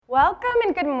Welcome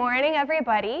and good morning,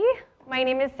 everybody. My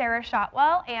name is Sarah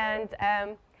Shotwell, and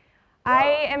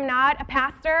I am not a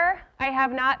pastor. I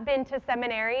have not been to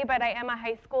seminary, but I am a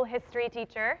high school history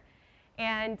teacher,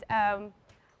 and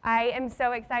I am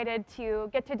so excited to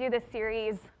get to do this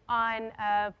series on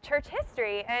church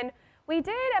history. And we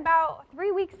did about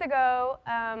 3 weeks ago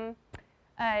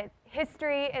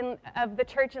history of the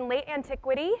church in late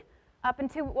antiquity up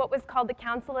into what was called the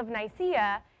Council of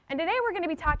Nicaea. And today we're going to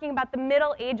be talking about the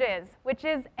Middle Ages, which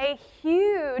is a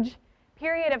huge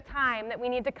period of time that we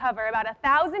need to cover, about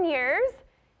 1,000 years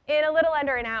in a little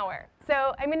under an hour.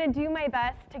 So I'm going to do my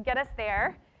best to get us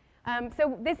there.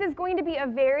 So this is going to be a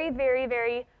very, very,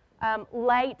 very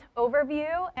light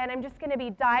overview, and I'm just going to be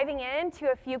diving into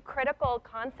a few critical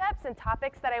concepts and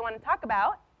topics that I want to talk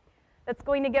about. That's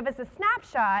going to give us a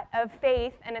snapshot of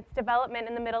faith and its development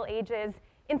in the Middle Ages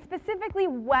in specifically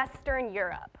Western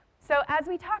Europe. So as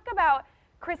we talk about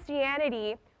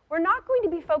Christianity, we're not going to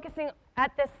be focusing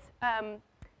at this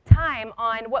time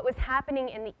on what was happening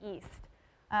in the East.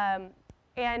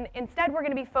 And instead, we're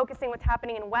going to be focusing what's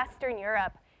happening in Western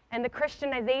Europe and the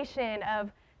Christianization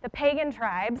of the pagan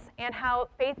tribes and how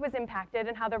faith was impacted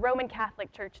and how the Roman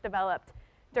Catholic Church developed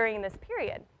during this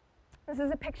period. This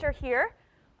is a picture here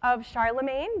of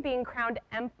Charlemagne being crowned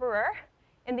emperor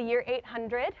in the year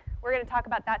 800. We're going to talk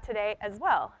about that today as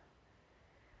well.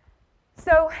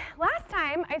 So last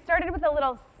time, I started with a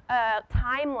little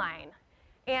timeline.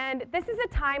 And this is a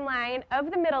timeline of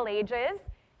the Middle Ages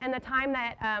and the time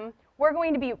that we're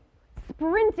going to be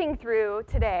sprinting through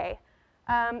today,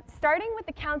 starting with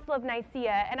the Council of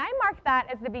Nicaea. And I marked that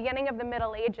as the beginning of the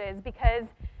Middle Ages because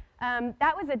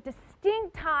that was a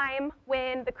distinct time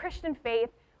when the Christian faith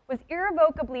was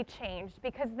irrevocably changed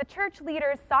because the church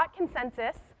leaders sought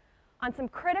consensus on some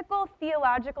critical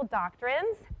theological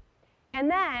doctrines. And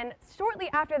then, shortly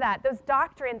after that, those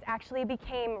doctrines actually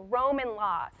became Roman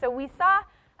law. So we saw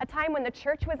a time when the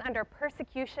church was under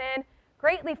persecution,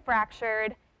 greatly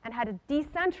fractured, and had a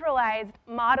decentralized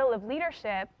model of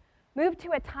leadership, moved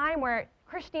to a time where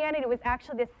Christianity was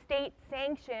actually the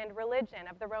state-sanctioned religion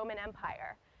of the Roman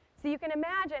Empire. So you can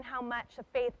imagine how much the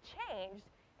faith changed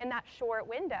in that short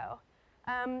window.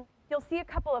 You'll see a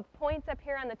couple of points up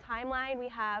here on the timeline. We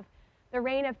have the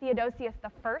reign of Theodosius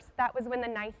I. That was when the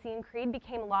Nicene Creed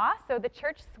became law. So the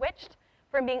church switched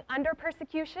from being under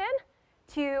persecution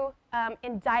to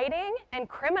indicting and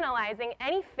criminalizing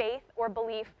any faith or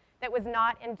belief that was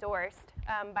not endorsed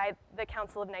by the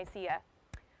Council of Nicaea.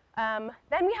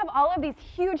 Then we have all of these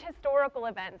huge historical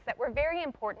events that were very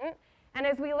important. And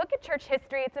as we look at church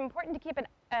history, it's important to keep it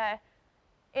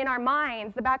in our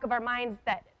minds, the back of our minds,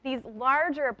 that these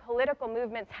larger political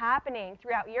movements happening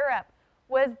throughout Europe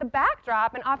was the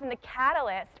backdrop and often the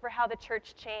catalyst for how the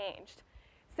church changed.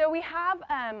 So we have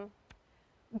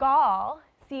Gaul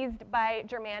seized by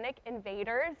Germanic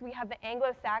invaders. We have the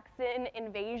Anglo-Saxon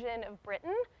invasion of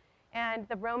Britain and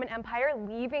the Roman Empire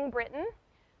leaving Britain,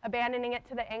 abandoning it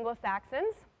to the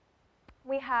Anglo-Saxons.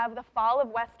 We have the fall of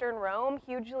Western Rome,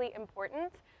 hugely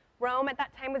important. Rome at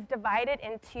that time was divided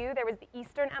in two. There was the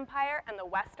Eastern Empire and the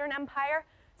Western Empire.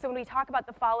 So when we talk about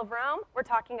the fall of Rome, we're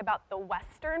talking about the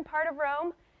western part of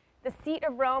Rome. The seat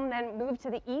of Rome then moved to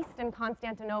the east in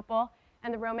Constantinople,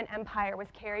 and the Roman Empire was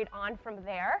carried on from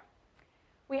there.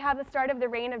 We have the start of the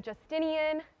reign of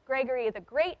Justinian. Gregory the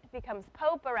Great becomes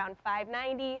pope around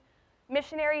 590.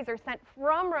 Missionaries are sent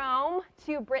from Rome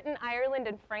to Britain, Ireland,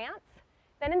 and France.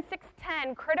 Then in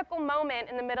 610, critical moment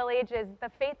in the Middle Ages, the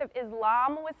faith of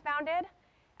Islam was founded,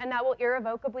 and that will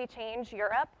irrevocably change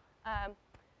Europe.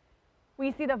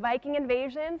 We see the Viking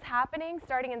invasions happening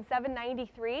starting in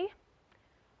 793.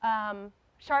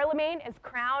 Charlemagne is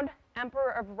crowned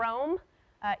Emperor of Rome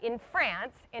in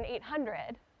France in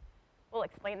 800. We'll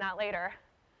explain that later.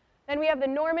 Then we have the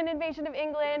Norman invasion of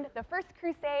England, the First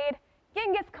Crusade,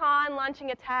 Genghis Khan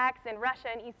launching attacks in Russia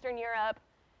and Eastern Europe,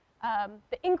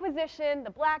 the Inquisition,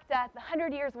 the Black Death, the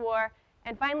 100 Years' War,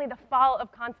 and finally the fall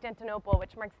of Constantinople,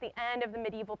 which marks the end of the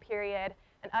medieval period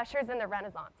and ushers in the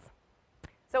Renaissance.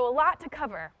 So a lot to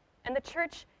cover, and the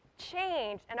church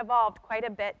changed and evolved quite a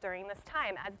bit during this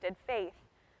time, as did faith.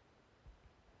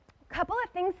 A couple of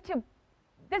things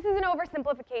this is an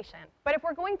oversimplification, but if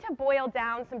we're going to boil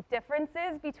down some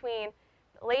differences between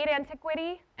late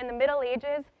antiquity and the Middle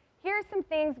Ages, here are some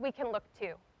things we can look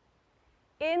to.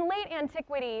 In late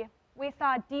antiquity, we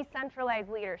saw decentralized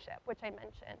leadership, which I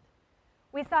mentioned.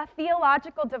 We saw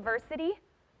theological diversity,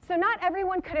 so not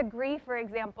everyone could agree, for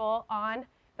example, on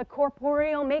the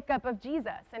corporeal makeup of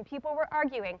Jesus, and people were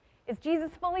arguing, is Jesus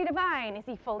fully divine? Is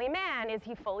he fully man? Is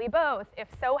he fully both? If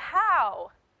so, how?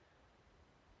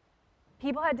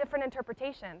 People had different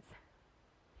interpretations.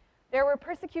 There were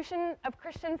persecution of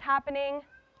Christians happening.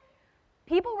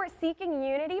 People were seeking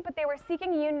unity, but they were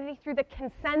seeking unity through the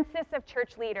consensus of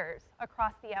church leaders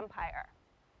across the empire.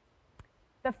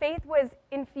 The faith was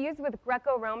infused with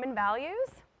Greco-Roman values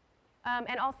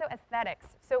and also aesthetics.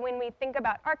 So when we think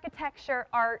about architecture,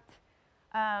 art,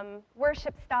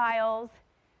 worship styles,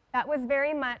 that was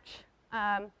very much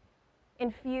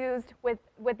infused with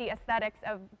the aesthetics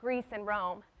of Greece and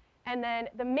Rome. And then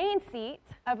the main seat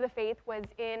of the faith was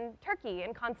in Turkey,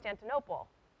 in Constantinople.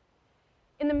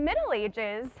 In the Middle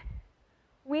Ages,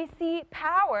 we see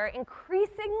power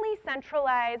increasingly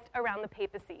centralized around the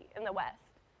papacy in the West.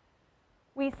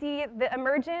 We see the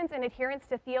emergence and adherence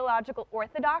to theological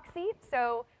orthodoxy.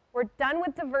 So we're done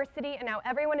with diversity, and now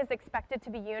everyone is expected to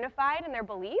be unified in their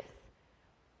beliefs.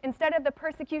 Instead of the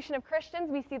persecution of Christians,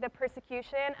 we see the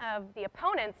persecution of the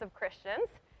opponents of Christians,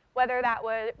 whether that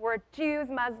were Jews,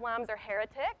 Muslims, or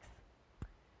heretics.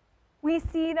 We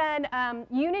see then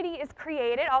unity is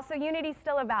created. Also, unity is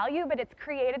still a value, but it's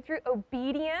created through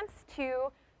obedience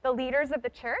to the leaders of the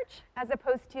church, as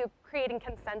opposed to creating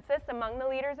consensus among the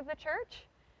leaders of the church.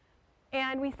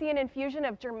 And we see an infusion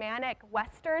of Germanic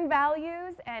Western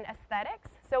values and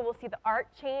aesthetics. So we'll see the art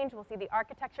change, we'll see the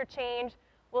architecture change,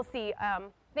 we'll see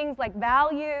things like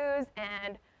values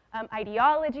and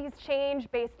ideologies change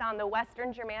based on the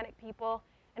Western Germanic people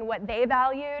and what they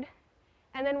valued.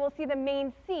 And then we'll see the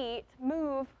main seat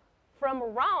move from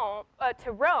Rome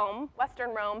to Rome,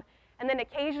 Western Rome, and then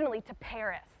occasionally to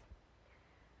Paris.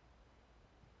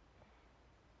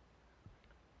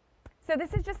 So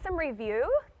this is just some review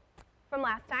from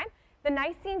last time. The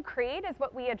Nicene Creed is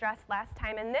what we addressed last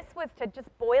time, and this was, to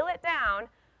just boil it down,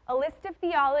 a list of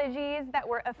theologies that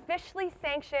were officially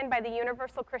sanctioned by the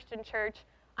Universal Christian Church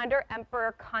under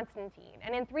Emperor Constantine.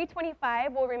 And in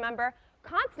 325, we'll remember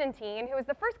Constantine, who was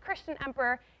the first Christian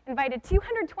emperor, invited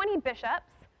 220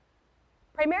 bishops,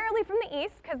 primarily from the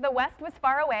east, because the west was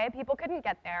far away, people couldn't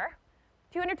get there.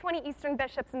 220 Eastern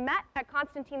bishops met at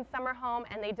Constantine's summer home,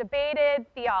 and they debated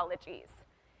theologies.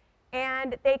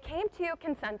 And they came to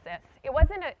consensus. It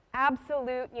wasn't an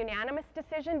absolute unanimous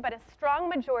decision, but a strong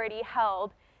majority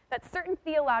held that certain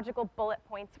theological bullet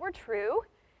points were true,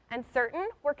 and certain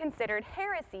were considered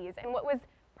heresies. And what was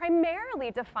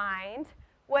primarily defined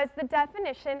was the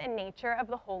definition and nature of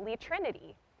the Holy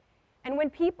Trinity. And when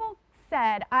people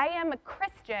said, I am a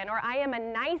Christian, or I am a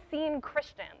Nicene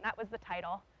Christian, that was the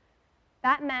title,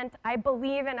 that meant I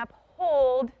believe and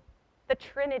uphold the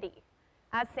Trinity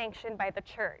as sanctioned by the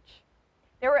church.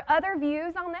 There were other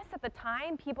views on this at the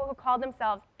time, people who called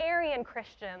themselves Arian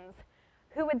Christians,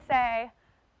 who would say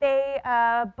they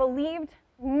believed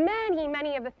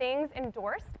many of the things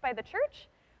endorsed by the church,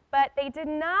 but they did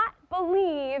not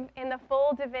believe in the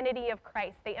full divinity of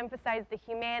Christ. They emphasized the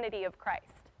humanity of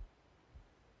Christ.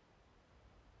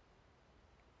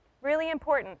 Really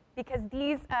important, because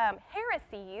these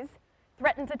heresies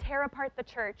threatened to tear apart the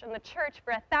church, and the church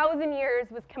for 1,000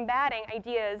 years was combating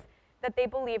ideas that they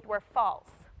believed were false.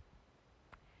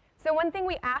 So one thing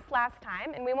we asked last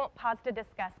time, and we won't pause to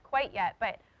discuss quite yet,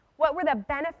 but what were the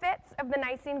benefits of the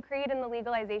Nicene Creed and the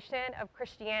legalization of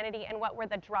Christianity, and what were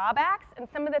the drawbacks? And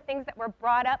some of the things that were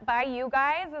brought up by you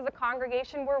guys as a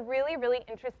congregation were really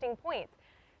interesting points.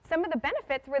 Some of the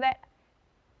benefits were that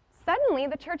suddenly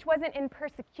the church wasn't in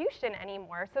persecution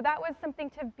anymore, so that was something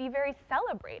to be very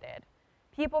celebrated.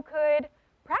 People could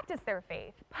practice their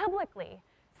faith publicly.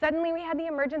 Suddenly we had the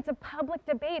emergence of public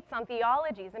debates on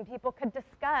theologies, and people could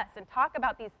discuss and talk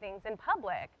about these things in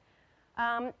public.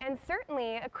 And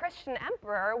certainly a Christian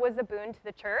emperor was a boon to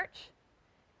the church.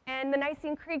 And the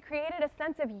Nicene Creed created a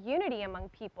sense of unity among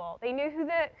people. They knew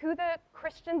who the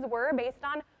Christians were based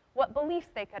on what beliefs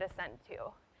they could assent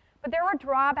to. But there were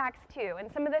drawbacks too,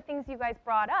 and some of the things you guys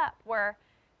brought up were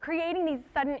creating these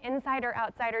sudden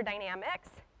insider-outsider dynamics,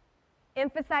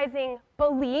 emphasizing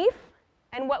belief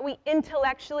and what we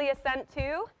intellectually assent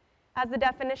to as the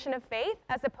definition of faith,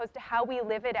 as opposed to how we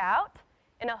live it out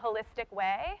in a holistic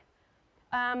way.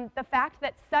 The fact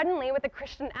that suddenly, with a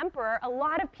Christian emperor, a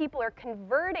lot of people are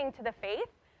converting to the faith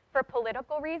for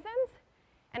political reasons,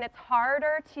 and it's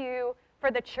harder for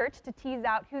the church to tease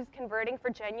out who's converting for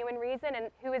genuine reason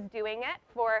and who is doing it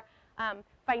for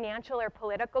financial or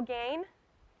political gain.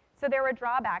 So there were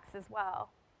drawbacks as well.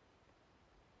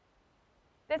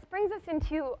 This brings us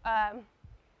into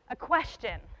a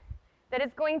question that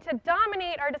is going to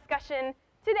dominate our discussion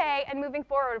today and moving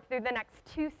forward through the next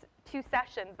two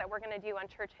sessions that we're going to do on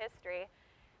church history.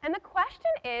 And the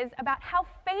question is about how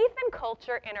faith and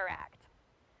culture interact.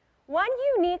 One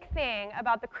unique thing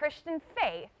about the Christian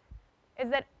faith is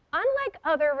that unlike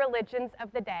other religions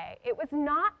of the day, it was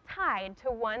not tied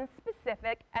to one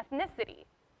specific ethnicity.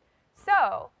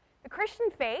 So the Christian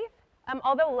faith,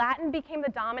 although Latin became the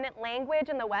dominant language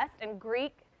in the West and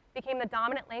Greek became the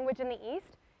dominant language in the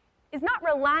East, is not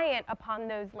reliant upon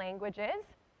those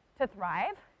languages to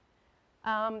thrive.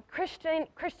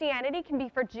 Christianity can be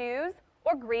for Jews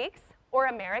or Greeks or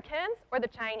Americans or the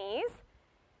Chinese.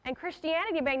 And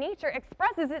Christianity by nature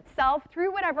expresses itself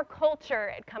through whatever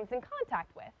culture it comes in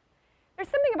contact with. There's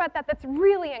something about that that's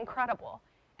really incredible.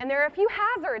 And there are a few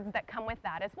hazards that come with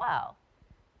that as well.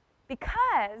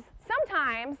 Because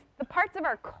sometimes the parts of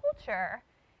our culture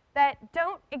that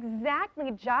don't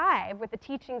exactly jive with the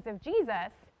teachings of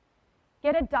Jesus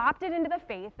get adopted into the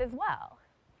faith as well.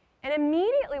 And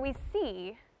immediately we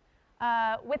see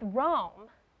with Rome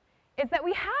is that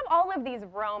we have all of these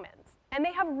Romans, and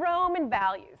they have Roman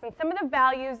values. And some of the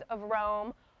values of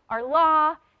Rome are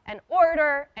law and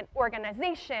order and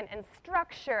organization and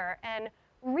structure and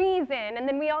reason. And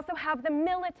then we also have the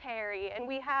military, and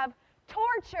we have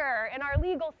torture in our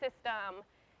legal system,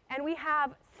 and we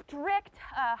have strict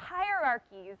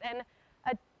hierarchies and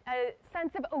a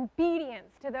sense of obedience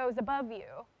to those above you.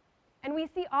 And we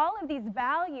see all of these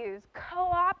values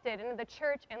co-opted into the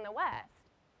church in the West.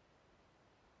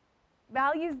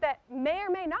 Values that may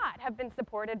or may not have been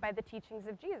supported by the teachings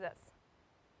of Jesus.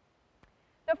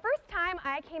 The first time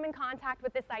I came in contact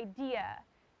with this idea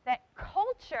that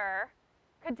culture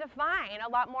could define a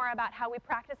lot more about how we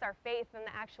practice our faith than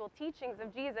the actual teachings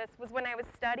of Jesus was when I was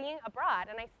studying abroad.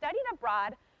 And I studied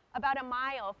abroad about a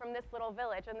mile from this little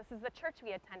village, and this is the church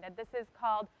we attended. This is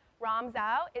called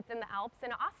Ramsau. It's in the Alps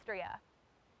in Austria.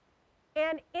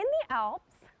 And in the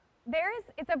Alps,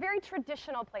 it's a very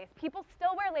traditional place. People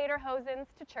still wear lederhosens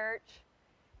to church.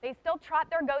 They still trot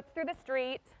their goats through the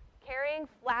street, carrying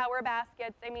flower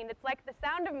baskets. I mean, it's like the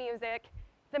sound of music.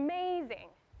 It's amazing.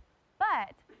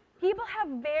 But people have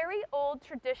very old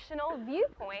traditional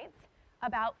viewpoints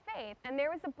about faith. And there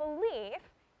was a belief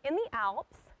in the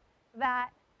Alps that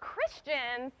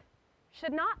Christians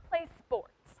should not play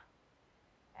sports.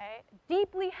 Okay?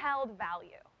 Deeply held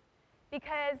value.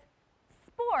 Because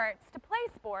sports, to play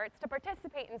sports, to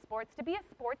participate in sports, to be a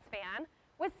sports fan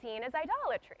was seen as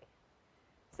idolatry.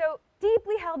 So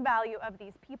deeply held value of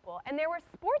these people. And there were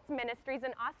sports ministries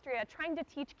in Austria trying to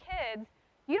teach kids,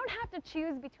 you don't have to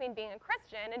choose between being a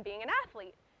Christian and being an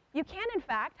athlete. You can, in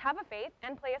fact, have a faith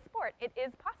and play a sport. It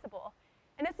is possible.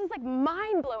 And this was like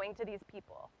mind-blowing to these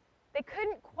people. They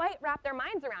couldn't quite wrap their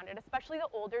minds around it, especially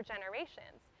the older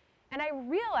generations. And I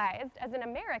realized as an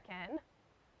American,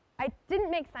 it didn't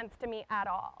make sense to me at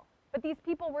all. But these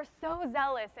people were so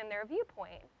zealous in their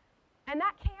viewpoint. And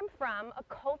that came from a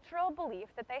cultural belief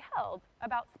that they held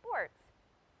about sports.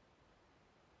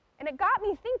 And it got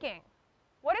me thinking,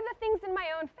 what are the things in my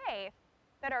own faith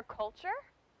that are culture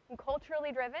and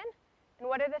culturally driven? And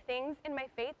what are the things in my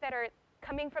faith that are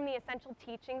coming from the essential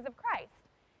teachings of Christ?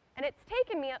 And it's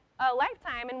taken me a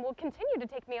lifetime and will continue to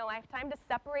take me a lifetime to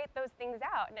separate those things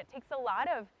out. And it takes a lot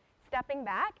of stepping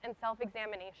back and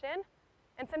self-examination.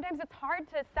 And sometimes it's hard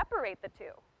to separate the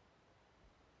two.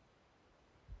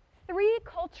 3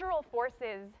 cultural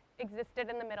forces existed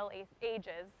in the Middle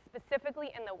Ages, specifically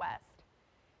in the West.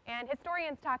 And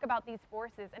historians talk about these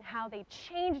forces and how they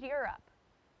changed Europe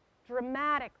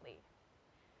dramatically.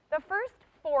 The first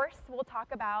force we'll talk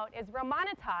about is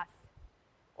Romanitas,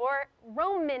 or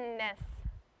Romanness.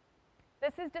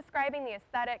 This is describing the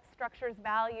aesthetics, structures,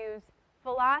 values,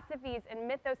 philosophies, and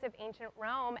mythos of ancient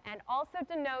Rome, and also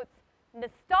denotes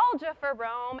nostalgia for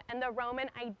Rome and the Roman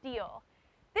ideal.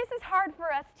 This is hard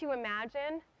for us to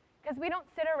imagine because we don't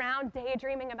sit around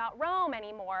daydreaming about Rome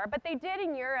anymore, but they did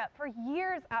in Europe for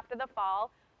years after the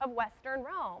fall of Western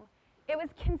Rome. It was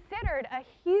considered a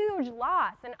huge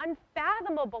loss, an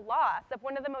unfathomable loss of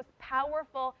one of the most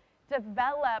powerful,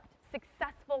 developed,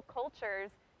 successful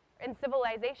cultures and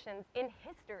civilizations in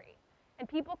history. And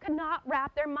people could not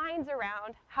wrap their minds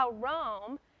around how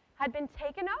Rome had been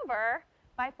taken over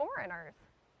by foreigners.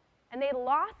 And they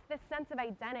lost this sense of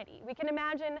identity. We can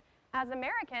imagine as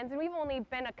Americans, and we've only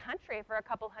been a country for a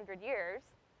couple hundred years,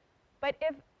 but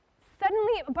if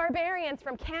suddenly barbarians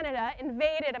from Canada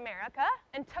invaded America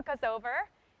and took us over,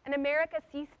 and America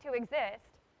ceased to exist,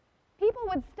 people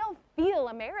would still feel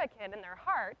American in their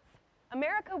hearts.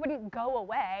 America wouldn't go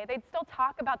away. They'd still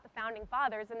talk about the founding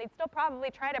fathers, and they'd still probably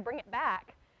try to bring it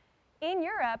back. In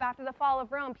Europe, after the fall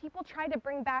of Rome, people tried to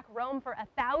bring back Rome for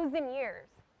 1,000 years.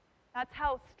 That's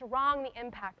how strong the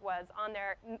impact was on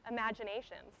their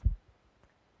imaginations.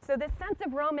 So this sense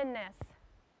of Romanness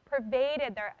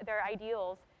pervaded their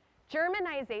ideals.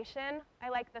 Germanization, I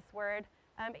like this word.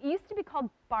 It used to be called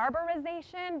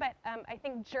barbarization, but I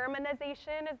think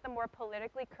Germanization is the more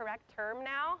politically correct term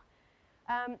now.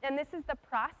 And this is the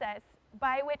process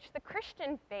by which the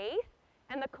Christian faith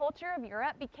and the culture of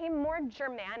Europe became more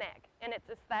Germanic in its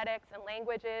aesthetics and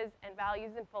languages and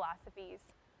values and philosophies.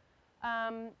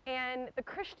 And the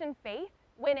Christian faith,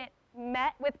 when it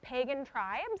met with pagan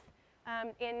tribes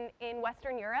in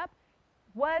Western Europe,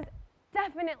 was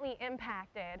definitely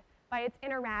impacted by its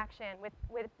interaction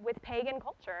with pagan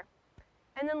culture.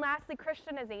 And then lastly,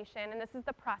 Christianization, and this is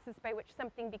the process by which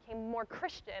something became more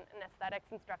Christian in aesthetics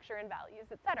and structure and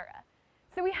values, etc.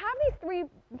 So we have these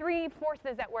three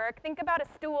forces at work. Think about a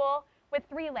stool with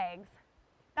 3 legs.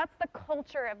 That's the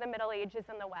culture of the Middle Ages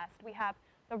in the West. We have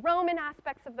the Roman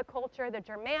aspects of the culture, the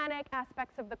Germanic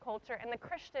aspects of the culture, and the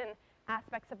Christian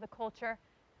aspects of the culture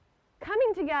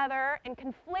coming together and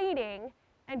conflating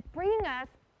and bringing us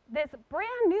this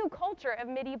brand new culture of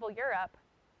medieval Europe.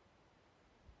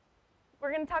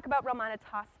 We're going to talk about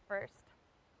Romanitas first.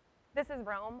 This is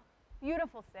Rome,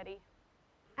 beautiful city.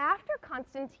 After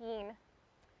Constantine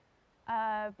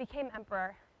became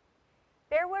emperor,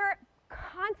 there were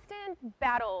constant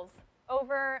battles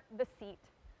over the seat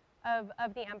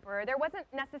of the emperor. There wasn't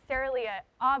necessarily an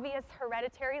obvious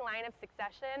hereditary line of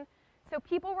succession, so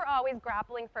people were always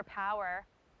grappling for power.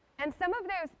 And some of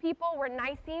those people were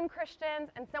Nicene Christians,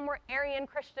 and some were Arian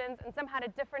Christians, and some had a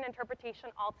different interpretation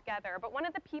altogether. But one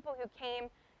of the people who came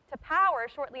to power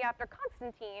shortly after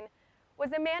Constantine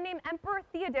was a man named Emperor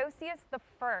Theodosius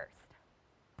I.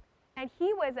 And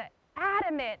he was an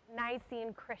adamant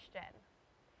Nicene Christian.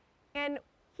 And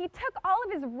he took all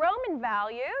of his Roman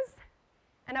values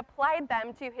and applied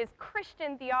them to his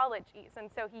Christian theologies. And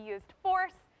so he used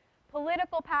force,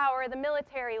 political power, the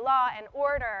military, law, and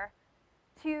order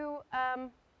to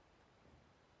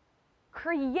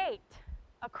create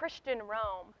a Christian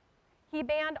Rome. He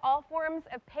banned all forms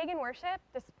of pagan worship,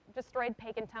 destroyed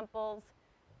pagan temples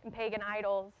and pagan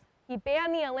idols. He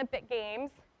banned the Olympic Games.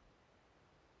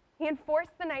 He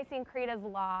enforced the Nicene Creed as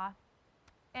law.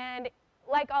 And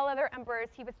like all other emperors,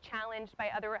 he was challenged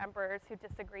by other emperors who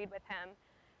disagreed with him.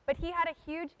 But he had a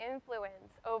huge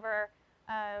influence over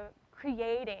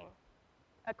creating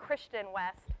a Christian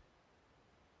West.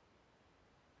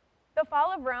 The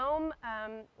fall of Rome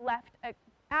left an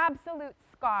absolute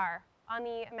scar on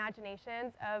the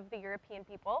imaginations of the European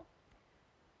people.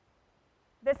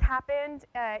 This happened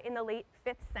in the late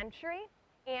 5th century,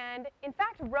 and in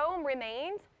fact, Rome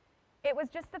remained. It was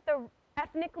just that the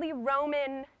ethnically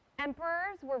Roman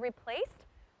emperors were replaced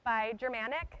by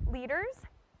Germanic leaders.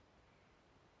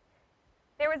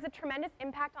 There was a tremendous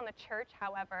impact on the church,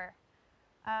 however.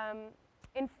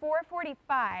 In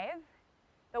 445,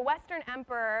 the Western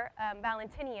Emperor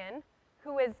Valentinian,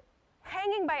 who was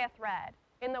hanging by a thread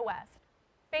in the West,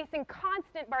 facing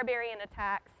constant barbarian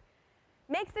attacks,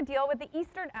 makes a deal with the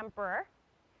Eastern Emperor,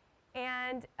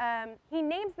 and he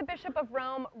names the Bishop of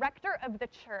Rome rector of the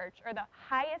church, or the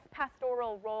highest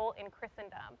pastoral role in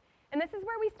Christendom. And this is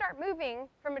where we start moving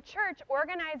from a church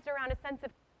organized around a sense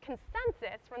of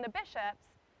consensus from the bishops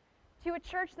to a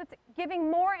church that's giving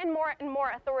more and more and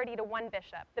more authority to one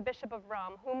bishop, the Bishop of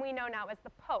Rome, whom we know now as the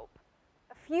Pope.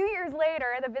 A few years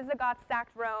later, the Visigoths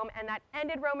sacked Rome, and that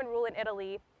ended Roman rule in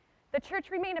Italy. The church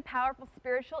remained a powerful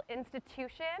spiritual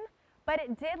institution, but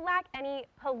it did lack any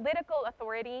political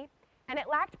authority, and it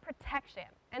lacked protection.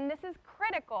 And this is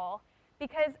critical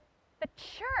because the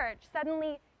church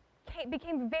suddenly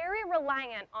became very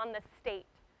reliant on the state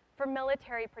for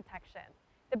military protection.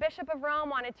 The Bishop of Rome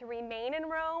wanted to remain in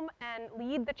Rome and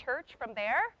lead the church from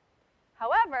there.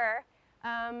 However,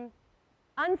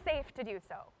 unsafe to do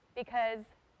so because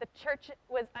the church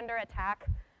was under attack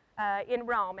in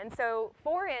Rome. And so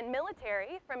foreign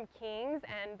military from kings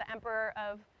and the emperor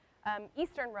of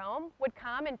Eastern Rome would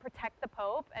come and protect the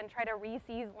Pope and try to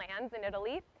re-seize lands in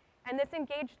Italy. And this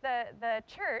engaged the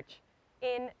church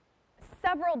in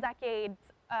several decades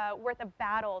worth of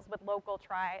battles with local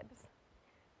tribes.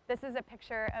 This is a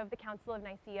picture of the Council of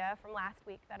Nicaea from last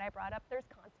week that I brought up. There's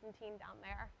Constantine down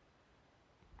there.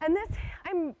 And this,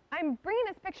 I'm bringing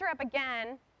this picture up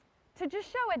again to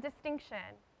just show a distinction.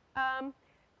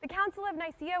 The Council of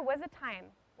Nicaea was a time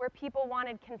where people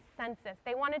wanted consensus.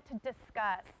 They wanted to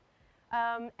discuss.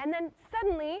 And then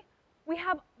suddenly, we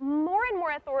have more and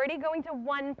more authority going to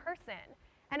one person.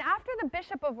 And after the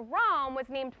Bishop of Rome was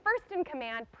named first in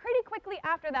command, pretty quickly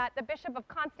after that, the Bishop of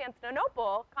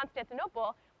Constantinople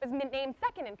was named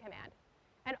second in command,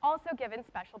 and also given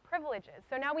special privileges.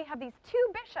 So now we have these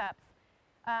two bishops,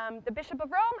 the Bishop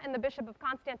of Rome and the Bishop of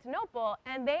Constantinople,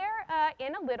 and they're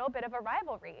in a little bit of a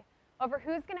rivalry over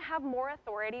who's going to have more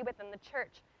authority within the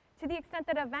church, to the extent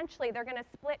that eventually they're going to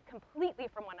split completely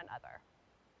from one another.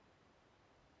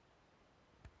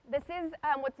 This is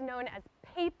what's known as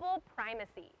papal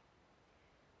primacy.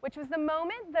 which was the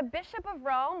moment the Bishop of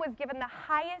Rome was given the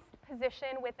highest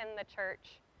position within the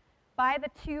church by the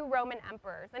two Roman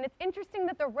emperors. And it's interesting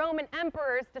that the Roman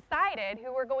emperors decided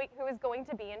who was going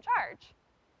to be in charge.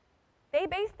 They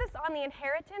based this on the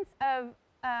inheritance of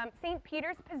St.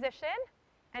 Peter's position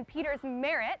and Peter's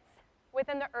merits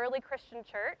within the early Christian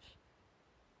church,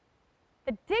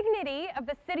 the dignity of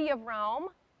the city of Rome,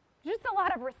 just a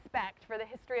lot of respect for the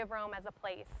history of Rome as a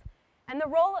place, and the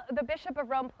role the Bishop of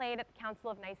Rome played at the Council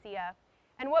of Nicaea.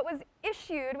 And what was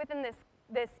issued within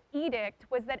this edict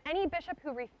was that any bishop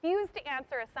who refused to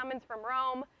answer a summons from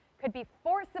Rome could be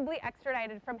forcibly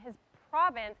extradited from his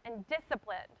province and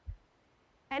disciplined.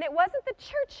 And it wasn't the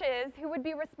churches who would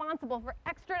be responsible for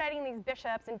extraditing these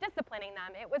bishops and disciplining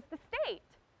them, it was the state,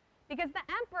 because the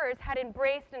emperors had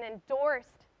embraced and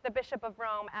endorsed the Bishop of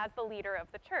Rome as the leader of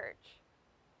the church.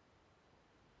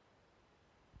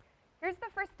 Here's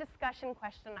the first discussion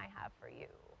question I have for you.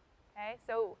 Okay,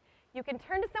 so you can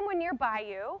turn to someone nearby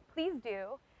you, please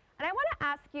do, and I want to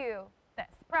ask you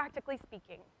this, practically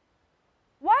speaking.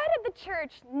 Why did the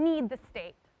church need the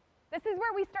state? This is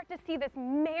where we start to see this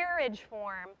marriage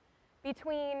form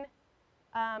between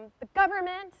the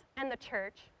government and the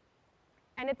church,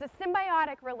 and it's a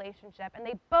symbiotic relationship, and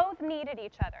they both needed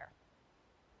each other.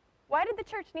 Why did the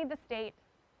church need the state?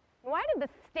 Why did the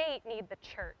state need the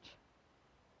church?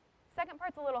 Second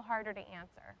part's a little harder to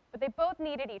answer, but they both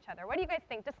needed each other. What do you guys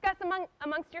think? Discuss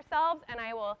amongst yourselves, and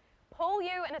I will poll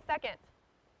you in a second.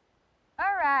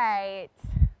 All right,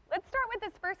 let's start with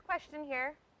this first question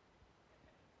here.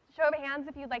 Show of hands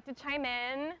if you'd like to chime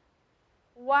in.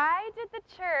 Why did the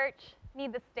church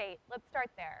need the state? Let's start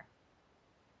there.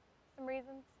 Some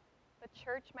reasons the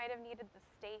church might have needed the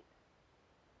state.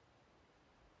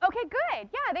 Okay, good.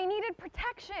 Yeah, they needed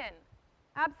protection.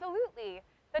 Absolutely.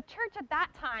 The church at that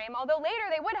time, although later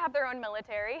they would have their own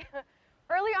military,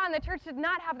 early on the church did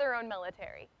not have their own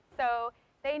military. So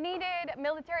they needed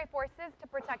military forces to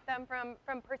protect them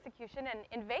from persecution and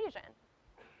invasion.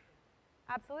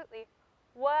 Absolutely.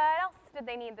 What else did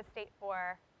they need the state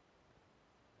for?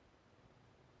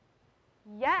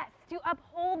 Yes, to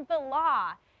uphold the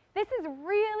law. This is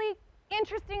really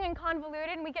interesting and convoluted,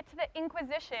 and we get to the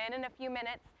Inquisition in a few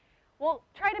minutes. We'll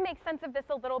try to make sense of this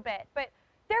a little bit, but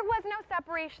there was no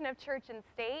separation of church and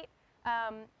state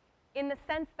in the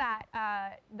sense that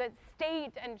the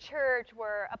state and church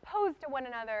were opposed to one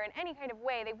another in any kind of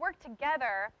way. They worked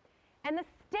together, and the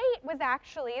state was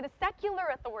actually, the secular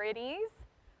authorities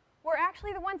were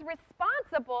actually the ones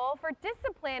responsible for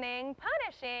disciplining,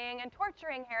 punishing, and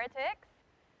torturing heretics.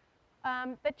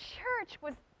 The church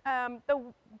was the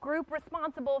group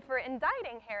responsible for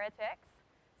indicting heretics.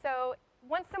 So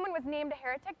once someone was named a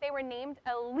heretic, they were named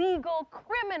a legal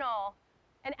criminal,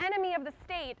 an enemy of the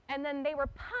state, and then they were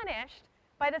punished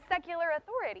by the secular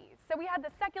authorities. So we had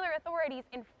the secular authorities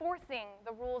enforcing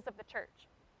the rules of the church.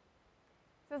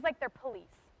 So it was like their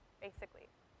police, basically.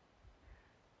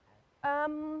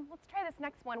 Let's try this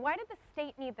next one. Why did the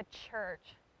state need the church?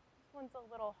 This one's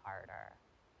a little harder.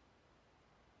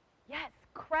 Yes,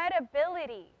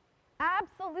 credibility.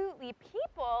 Absolutely.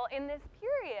 People in this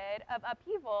period of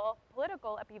upheaval,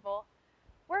 political upheaval,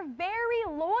 were very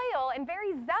loyal and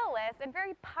very zealous and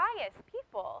very pious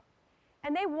people.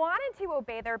 And they wanted to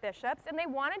obey their bishops, and they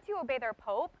wanted to obey their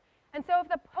pope. And so if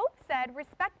the pope said,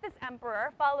 respect this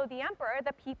emperor, follow the emperor,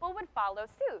 the people would follow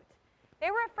suit. They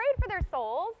were afraid for their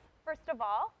souls, first of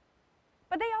all,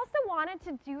 but they also wanted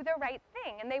to do the right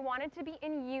thing, and they wanted to be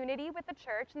in unity with the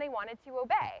church, and they wanted to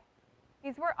obey.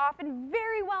 These were often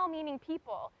very well-meaning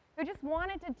people who just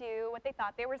wanted to do what they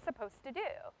thought they were supposed to do.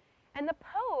 And the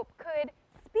Pope could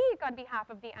speak on behalf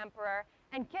of the emperor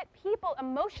and get people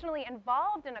emotionally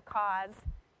involved in a cause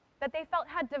that they felt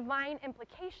had divine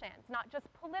implications, not just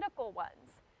political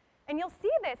ones. And you'll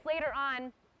see this later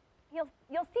on.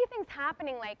 You'll see things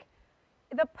happening like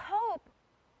the Pope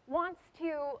wants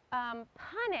to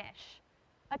punish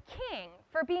a king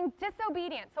for being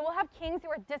disobedient. So we'll have kings who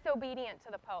are disobedient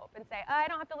to the Pope and say, I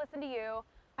don't have to listen to you.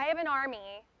 I have an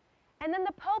army. And then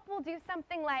the Pope will do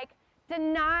something like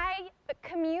deny the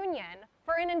communion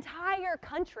for an entire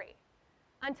country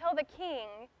until the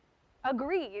king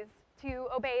agrees to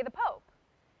obey the Pope.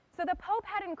 So the Pope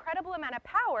had an incredible amount of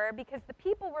power because the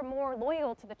people were more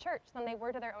loyal to the church than they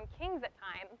were to their own kings at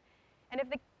times. And if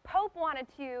the Pope wanted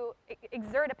to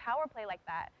exert a power play like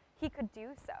that, he could do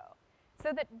so.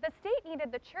 So that the state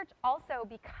needed the church also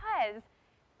because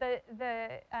the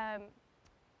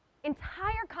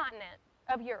entire continent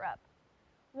of Europe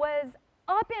was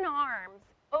up in arms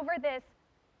over this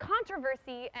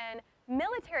controversy and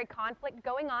military conflict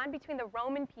going on between the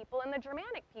Roman people and the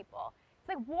Germanic people. It's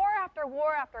like war after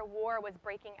war after war was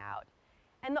breaking out.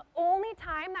 And the only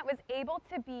time that was able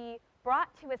to be brought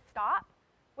to a stop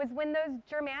was when those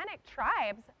Germanic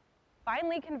tribes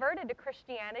finally converted to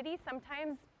Christianity,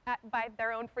 sometimes by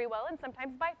their own free will and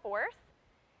sometimes by force.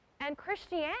 And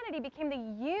Christianity became the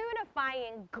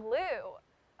unifying glue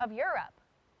of Europe.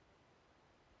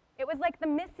 It was like the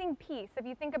missing piece. If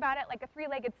you think about it like a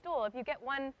three-legged stool, if you get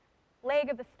one leg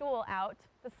of the stool out,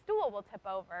 the stool will tip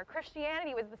over.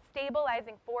 Christianity was the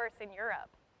stabilizing force in Europe.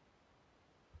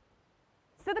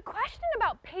 So the question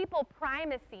about papal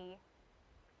primacy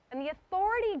and the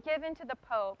authority given to the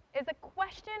Pope is a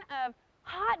question of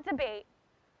hot debate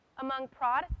among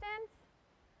Protestants,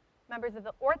 members of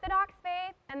the Orthodox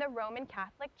faith, and the Roman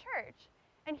Catholic Church.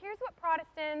 And here's what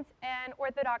Protestants and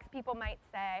Orthodox people might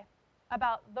say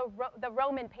about the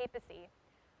Roman papacy.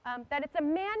 That it's a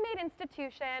man-made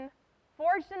institution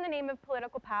forged in the name of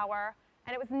political power,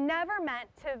 and it was never meant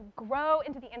to grow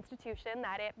into the institution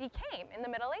that it became in the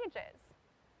Middle Ages.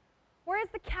 Whereas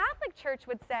the Catholic Church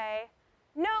would say,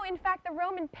 no, in fact, the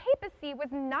Roman papacy was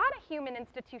not a human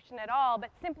institution at all,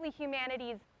 but simply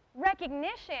humanity's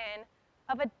recognition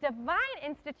of a divine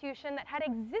institution that had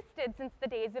existed since the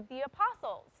days of the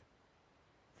apostles.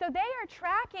 So they are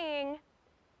tracking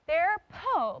their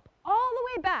pope all the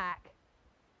way back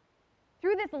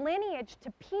through this lineage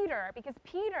to Peter, because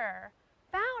Peter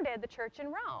founded the church in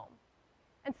Rome.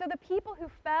 And so the people who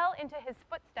fell into his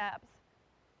footsteps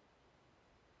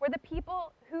were the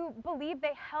people who believed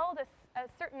they held a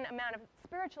certain amount of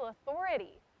spiritual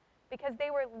authority because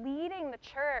they were leading the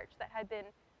church that had been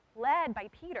led by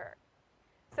Peter.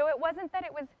 So it wasn't that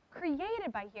it was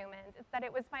created by humans, it's that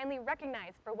it was finally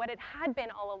recognized for what it had been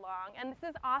all along. And this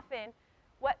is often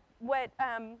what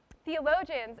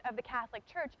theologians of the Catholic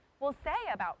Church will say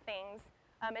about things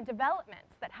and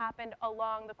developments that happened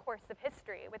along the course of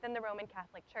history within the Roman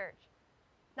Catholic Church.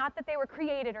 Not that they were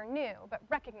created or new, but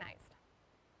recognized.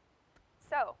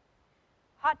 So,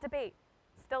 hot debate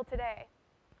still today.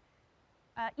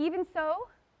 Even so,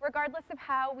 regardless of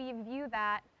how we view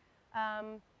that,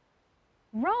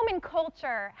 Roman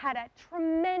culture had a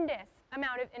tremendous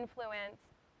amount of influence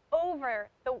over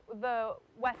the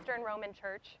Western Roman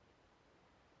Church.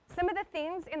 Some of the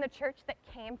things in the church that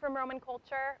came from Roman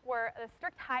culture were a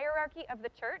strict hierarchy of the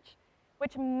church,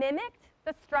 which mimicked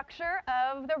the structure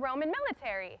of the Roman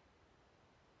military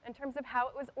in terms of how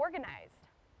it was organized.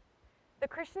 The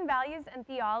Christian values and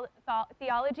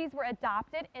theologies were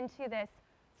adopted into this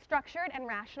structured and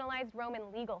rationalized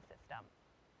Roman legal system.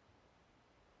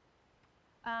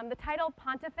 The title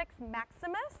Pontifex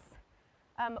Maximus,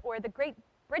 or the Great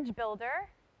Bridge Builder,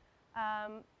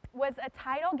 was a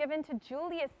title given to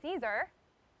Julius Caesar,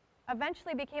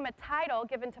 eventually became a title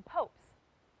given to popes.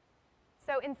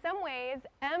 So in some ways,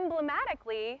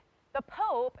 emblematically, the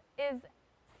Pope is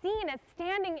seen as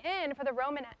standing in for the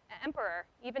Roman emperor,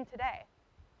 even today.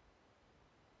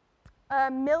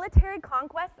 Military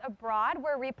conquests abroad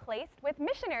were replaced with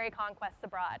missionary conquests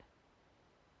abroad.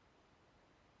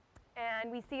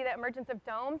 And we see the emergence of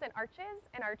domes and arches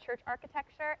in our church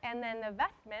architecture, and then the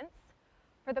vestments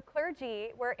for the clergy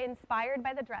were inspired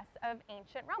by the dress of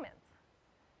ancient Romans.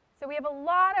 So we have a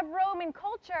lot of Roman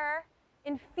culture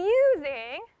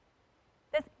infusing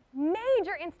this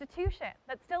major institution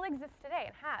that still exists today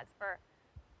and has for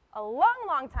a long,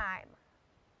 long time.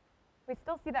 We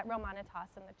still see that Romanitas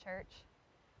in the church.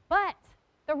 But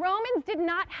the Romans did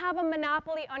not have a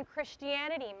monopoly on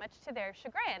Christianity, much to their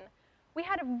chagrin. We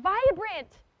had a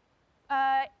vibrant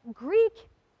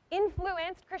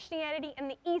Greek-influenced Christianity in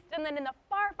the east, and then in the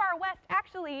far, far west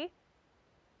actually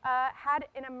had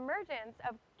an emergence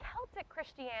of Celtic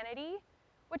Christianity,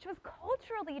 which was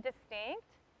culturally distinct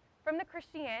from the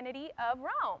Christianity of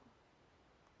Rome.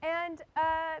 And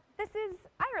this is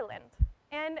Ireland.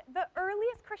 And the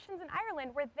earliest Christians in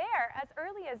Ireland were there as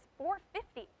early as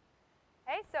 450.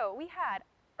 Okay, so we had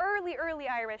early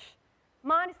Irish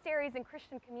monasteries and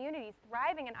Christian communities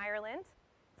thriving in Ireland,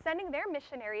 sending their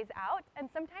missionaries out, and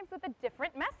sometimes with a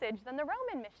different message than the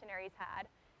Roman missionaries had.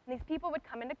 And these people would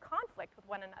come into conflict with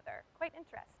one another. Quite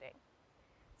interesting.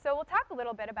 So we'll talk a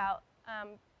little bit about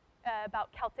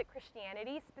Celtic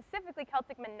Christianity, specifically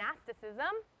Celtic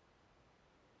monasticism.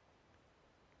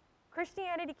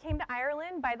 Christianity came to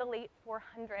Ireland by the late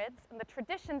 400s, and the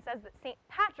tradition says that St.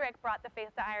 Patrick brought the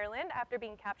faith to Ireland after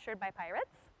being captured by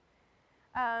pirates.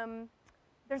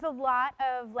 There's a lot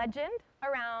of legend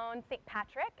around St.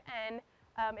 Patrick, and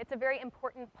it's a very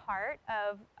important part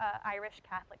of Irish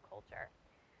Catholic culture.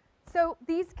 So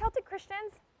these Celtic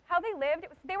Christians, how they lived,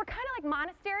 they were kind of like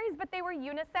monasteries, but they were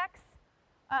unisex,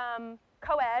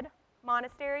 co-ed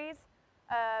monasteries.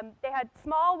 They had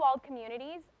small walled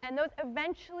communities, and those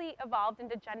eventually evolved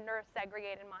into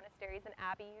gender-segregated monasteries and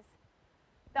abbeys.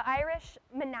 The Irish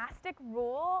monastic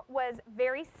rule was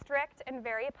very strict and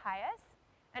very pious,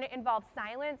 and it involved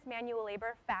silence, manual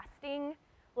labor, fasting,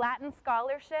 Latin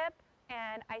scholarship,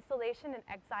 and isolation and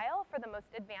exile for the most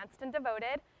advanced and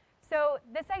devoted. So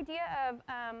this idea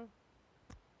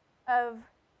of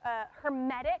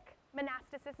hermetic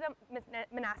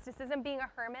monasticism, being a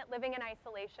hermit, living in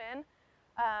isolation,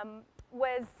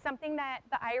 was something that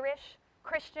the Irish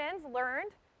Christians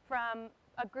learned from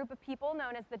a group of people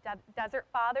known as the Desert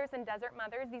Fathers and Desert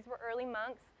Mothers. These were early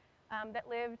monks that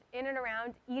lived in and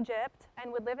around Egypt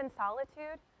and would live in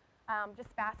solitude,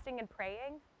 just fasting and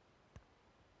praying.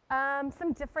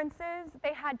 Some differences: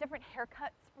 they had different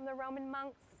haircuts from the Roman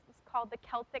monks. It's called the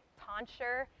Celtic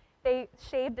tonsure. They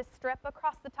shaved a strip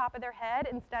across the top of their head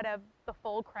instead of the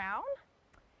full crown.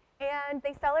 And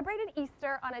they celebrated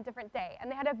Easter on a different day.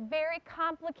 And they had a very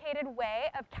complicated way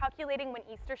of calculating when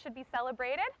Easter should be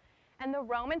celebrated. And the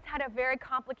Romans had a very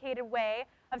complicated way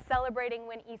of celebrating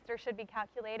when Easter should be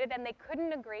calculated. And they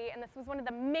couldn't agree. And this was one of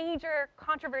the major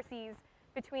controversies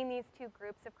between these two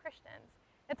groups of Christians.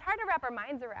 It's hard to wrap our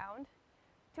minds around.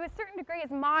 To a certain degree,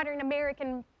 as modern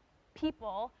American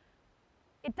people,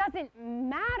 it doesn't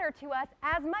matter to us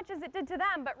as much as it did to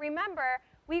them. But remember,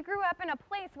 we grew up in a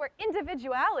place where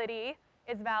individuality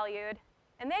is valued,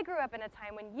 and they grew up in a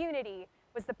time when unity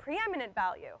was the preeminent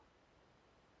value.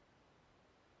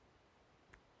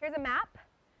 Here's a map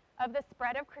of the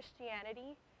spread of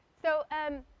Christianity. So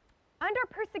under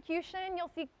persecution,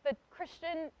 you'll see the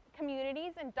Christian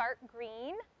communities in dark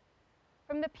green.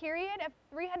 From the period of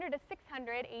 300 to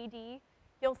 600 AD,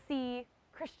 you'll see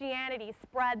Christianity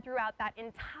spread throughout that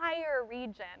entire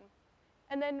region.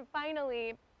 And then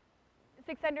finally,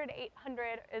 600 to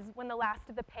 800 is when the last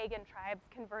of the pagan tribes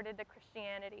converted to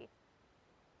Christianity.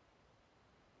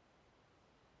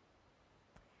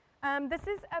 This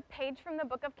is a page from the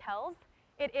Book of Kells.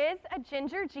 It is a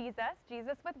ginger Jesus,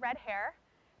 Jesus with red hair.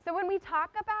 So when we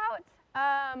talk about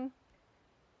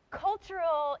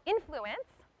cultural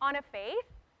influence on a faith,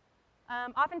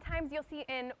 oftentimes you'll see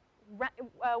in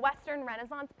Western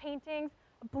Renaissance paintings,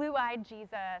 blue-eyed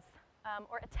Jesus,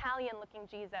 or Italian-looking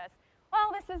Jesus.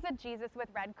 Well, this is a Jesus with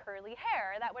red curly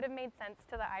hair. That would have made sense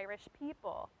to the Irish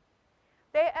people.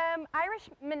 The Irish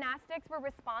monastics were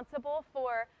responsible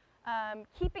for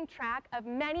keeping track of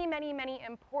many, many, many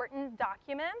important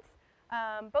documents,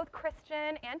 both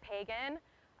Christian and pagan.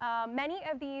 Many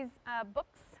of these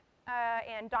books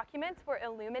and documents were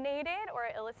illuminated or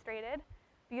illustrated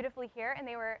beautifully here, and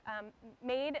they were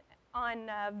made on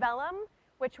vellum,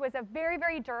 which was a very,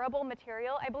 very durable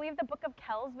material. I believe the Book of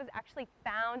Kells was actually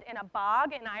found in a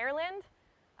bog in Ireland,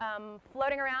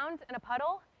 floating around in a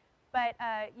puddle. But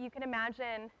you can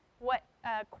imagine what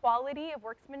quality of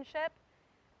workmanship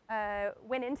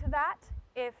went into that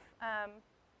if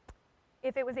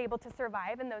it was able to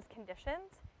survive in those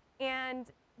conditions. And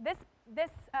this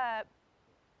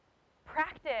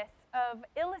practice of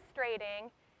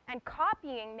illustrating and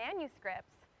copying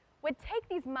manuscripts would take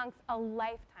these monks a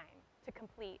lifetime to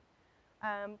complete.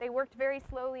 They worked very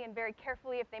slowly and very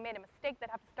carefully. If they made a mistake, they'd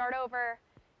have to start over.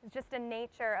 It was just a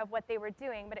nature of what they were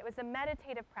doing, but it was a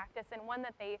meditative practice and one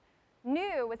that they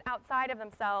knew was outside of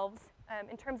themselves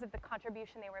in terms of the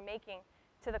contribution they were making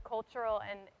to the cultural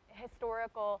and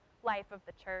historical life of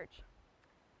the church.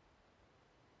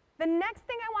 The next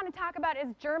thing I want to talk about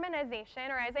is Germanization,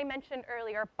 or as I mentioned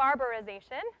earlier,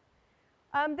 barbarization.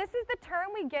 This is the term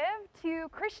we give to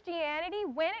Christianity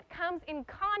when it comes in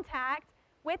contact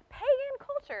with pagan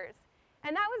cultures.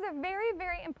 And that was a very,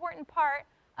 very important part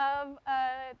of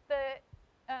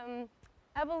the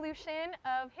evolution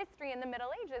of history in the Middle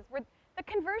Ages, were the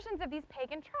conversions of these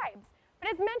pagan tribes. But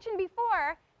as mentioned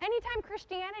before, anytime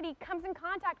Christianity comes in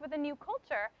contact with a new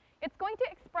culture, it's going to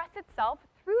express itself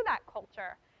through that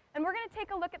culture. And we're going to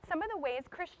take a look at some of the ways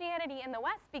Christianity in the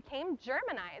West became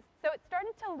Germanized. So it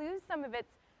started to lose some of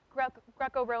its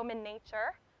Greco-Roman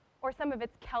nature or some of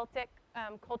its Celtic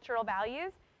cultural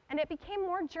values, and it became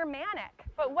more Germanic.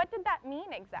 But what did that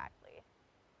mean exactly?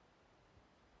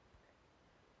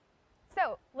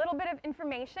 So, a little bit of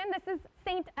information. This is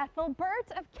Saint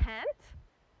Ethelbert of Kent,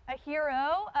 a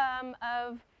hero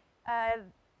of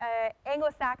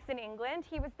Anglo-Saxon England.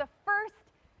 He was the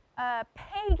first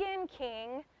pagan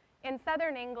king in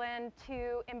southern England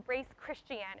to embrace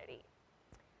Christianity.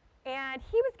 And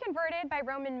he was converted by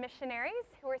Roman missionaries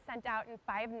who were sent out in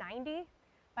 590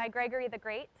 by Gregory the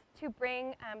Great to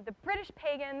bring the British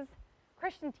pagans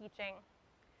Christian teaching.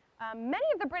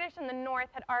 Many of the British in the north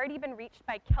had already been reached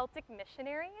by Celtic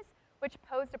missionaries, which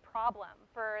posed a problem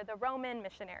for the Roman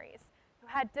missionaries. who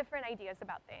had different ideas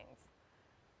about things.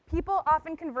 People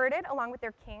often converted along with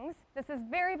their kings. This is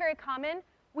very, very common.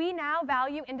 We now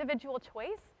value individual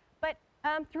choice, but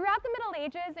throughout the Middle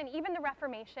Ages and even the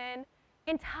Reformation,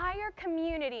 entire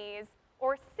communities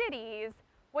or cities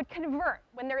would convert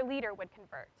when their leader would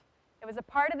convert. It was a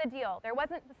part of the deal. There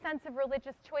wasn't the sense of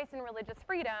religious choice and religious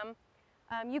freedom.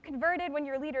 You converted when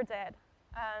your leader did.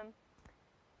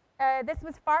 This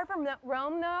was far from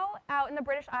Rome, though, out in the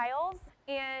British Isles,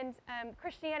 and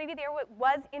Christianity there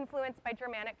was influenced by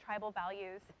Germanic tribal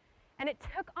values, and it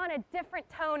took on a different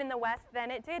tone in the West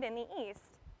than it did in the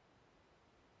East.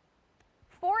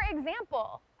 For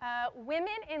example, women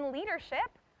in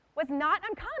leadership was not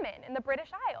uncommon in the British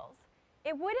Isles.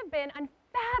 It would have been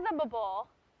unfathomable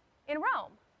in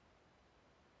Rome.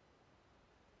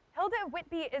 Hilda of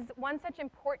Whitby is one such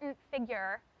important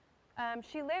figure.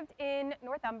 She lived in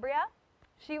Northumbria.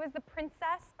 She was the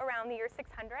princess around the year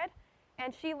 600,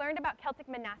 and she learned about Celtic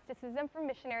monasticism from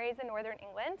missionaries in northern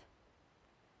England.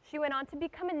 She went on to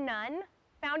become a nun,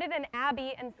 founded an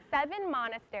abbey and 7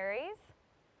 monasteries,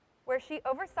 where she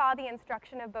oversaw the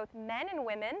instruction of both men and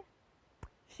women.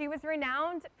 She was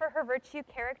renowned for her virtue,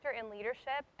 character, and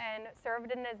leadership, and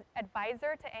served as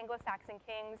advisor to Anglo-Saxon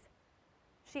kings.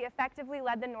 She effectively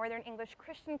led the northern English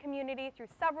Christian community through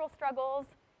several struggles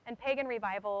and pagan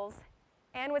revivals,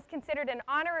 and was considered an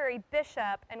honorary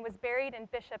bishop and was buried in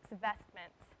bishop's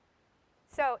vestments.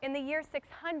 So in the year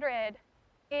 600,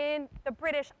 in the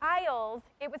British Isles,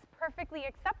 it was perfectly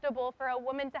acceptable for a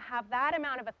woman to have that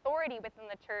amount of authority within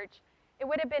the church. It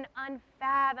would have been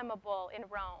unfathomable in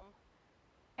Rome.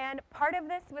 And part of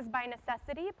this was by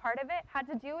necessity. Part of it had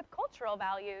to do with cultural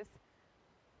values.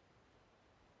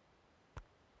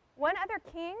 One other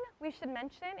king we should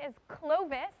mention is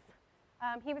Clovis.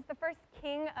 He was the first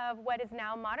king of what is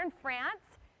now modern France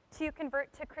to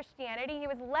convert to Christianity. He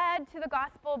was led to the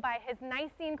gospel by his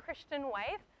Nicene Christian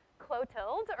wife,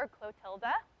 Clotilde, or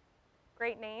Clotilda.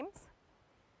 Great names.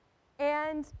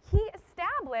 And he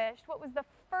established what was the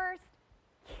first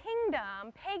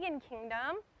kingdom, pagan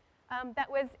kingdom,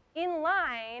 that was in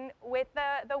line with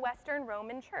the Western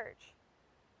Roman Church.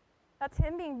 That's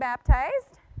him being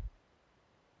baptized.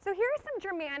 So here are some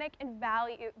Germanic and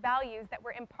values that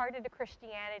were imparted to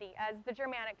Christianity as the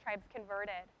Germanic tribes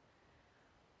converted.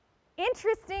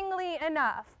 Interestingly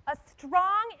enough, a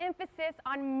strong emphasis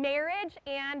on marriage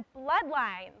and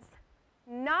bloodlines.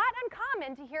 Not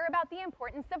uncommon to hear about the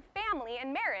importance of family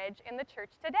and marriage in the church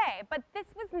today, but this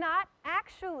was not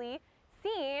actually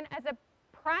seen as a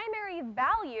primary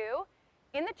value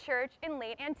in the church in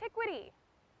late antiquity.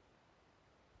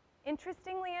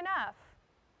 Interestingly enough,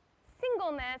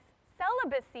 singleness,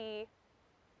 celibacy,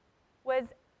 was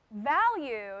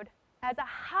valued as a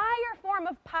higher form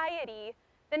of piety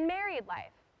than married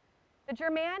life. The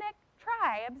Germanic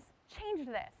tribes changed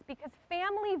this because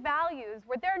family values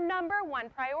were their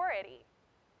 #1 priority.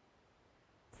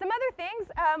 Some other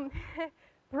things,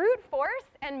 brute force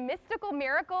and mystical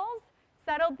miracles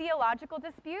settled theological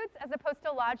disputes as opposed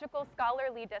to logical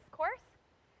scholarly discourse.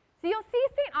 So you'll see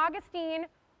St. Augustine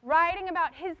writing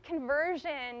about his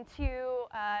conversion to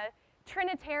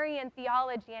Trinitarian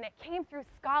theology, and it came through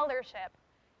scholarship.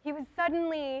 He was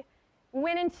suddenly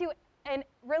went into a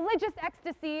religious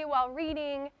ecstasy while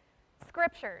reading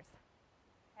scriptures,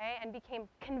 okay, and became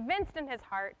convinced in his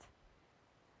heart.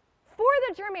 For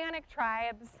the Germanic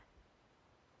tribes,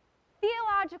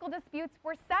 theological disputes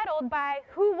were settled by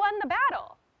who won the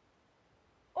battle.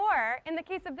 Or, in the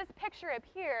case of this picture up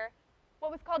here,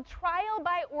 what was called trial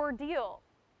by ordeal,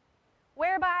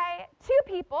 whereby 2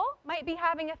 people might be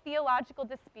having a theological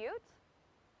dispute.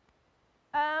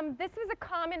 This was a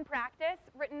common practice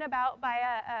written about by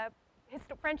a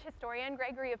French historian,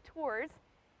 Gregory of Tours,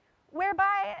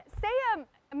 whereby, say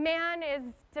a man is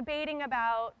debating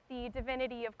about the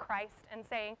divinity of Christ and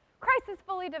saying, Christ is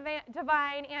fully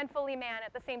divine and fully man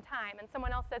at the same time, and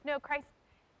someone else says, no, Christ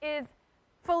is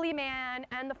fully man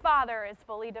and the Father is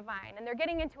fully divine, and they're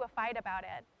getting into a fight about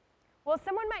it. Well,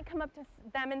 someone might come up to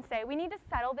them and say, we need to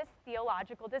settle this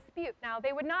theological dispute. Now,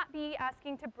 they would not be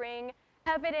asking to bring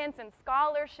evidence and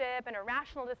scholarship and a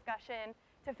rational discussion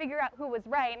to figure out who was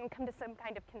right and come to some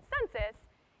kind of consensus.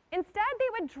 Instead, they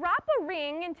would drop a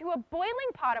ring into a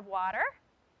boiling pot of water,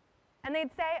 and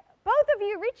they'd say, both of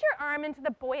you reach your arm into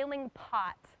the boiling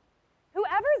pot.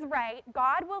 Whoever's right,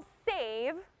 God will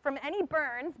save from any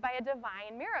burns by a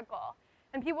divine miracle.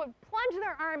 And people would plunge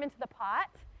their arm into the pot,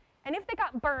 and if they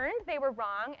got burned, they were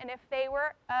wrong, and if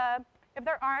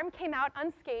their arm came out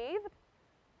unscathed,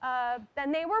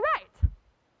 then they were right.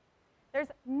 There's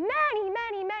many,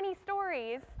 many, many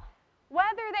stories,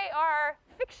 whether they are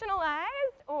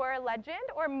fictionalized or legend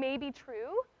or maybe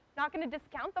true, not going to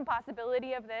discount the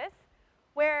possibility of this,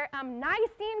 where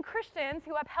Nicene Christians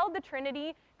who upheld the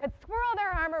Trinity could swirl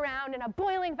their arm around in a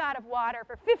boiling vat of water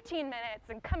for 15 minutes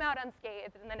and come out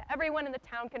unscathed, and then everyone in the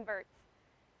town converts.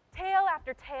 Tale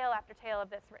after tale after tale of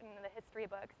this written in the history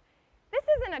books. This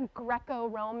isn't a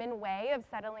Greco-Roman way of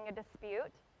settling a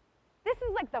dispute. This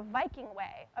is like the Viking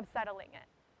way of settling it,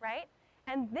 right?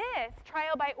 And this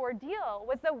trial by ordeal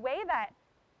was the way that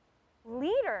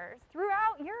leaders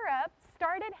throughout Europe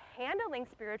started handling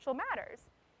spiritual matters.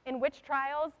 In witch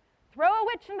trials, throw a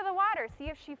witch into the water, see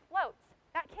if she floats.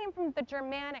 That came from the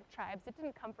Germanic tribes. It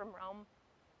didn't come from Rome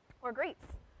or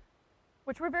Greece,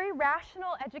 which were very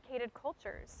rational, educated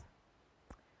cultures.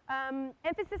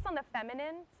 Emphasis on the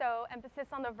feminine, so emphasis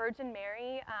on the Virgin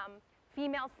Mary,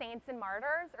 female saints and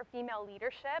martyrs, or female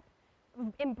leadership,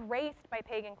 embraced by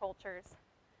pagan cultures.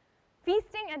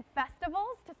 Feasting and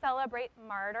festivals to celebrate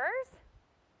martyrs.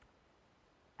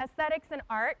 Aesthetics and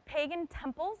art. Pagan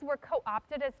temples were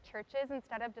co-opted as churches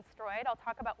instead of destroyed. I'll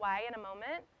talk about why in a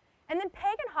moment. And then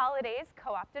pagan holidays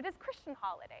co-opted as Christian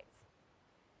holidays.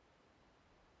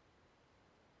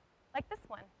 Like this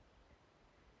one.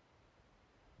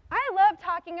 I love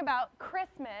talking about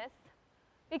Christmas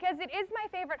because it is my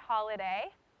favorite holiday,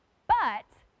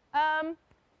 but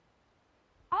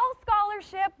all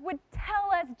scholarship would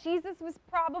tell us Jesus was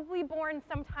probably born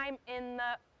sometime in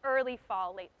the early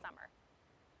fall, late summer.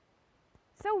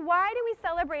 So why do we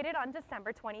celebrate it on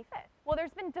December 25th? Well,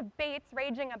 there's been debates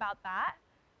raging about that,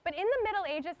 but in the Middle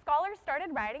Ages, scholars started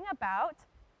writing about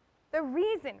the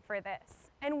reason for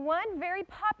this. And one very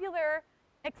popular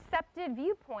accepted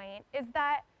viewpoint is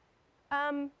that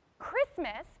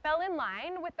Christmas fell in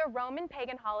line with the Roman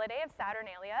pagan holiday of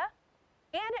Saturnalia,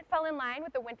 and it fell in line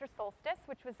with the winter solstice,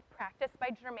 which was practiced by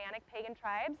Germanic pagan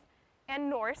tribes and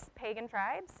Norse pagan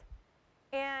tribes.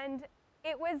 And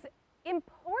it was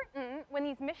important when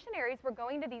these missionaries were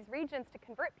going to these regions to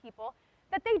convert people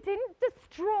that they didn't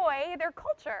destroy their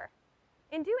culture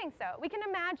in doing so. We can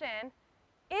imagine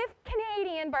if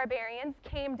Canadian barbarians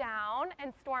came down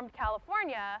and stormed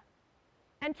California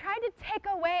and tried to take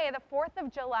away the 4th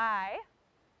of July,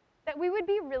 that we would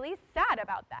be really sad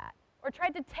about that. Or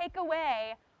tried to take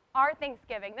away our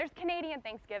Thanksgiving. There's Canadian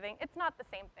Thanksgiving. It's not the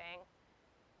same thing.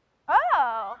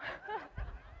 Oh!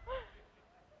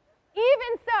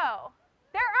 Even so,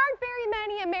 there aren't very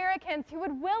many Americans who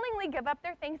would willingly give up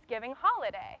their Thanksgiving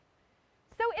holiday.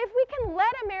 So if we can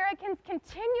let Americans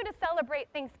continue to celebrate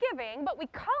Thanksgiving, but we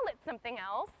call it something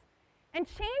else, and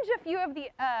change a few of the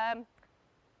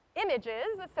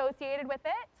images associated with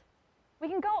it, we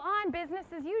can go on business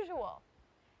as usual.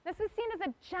 This was seen as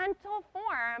a gentle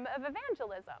form of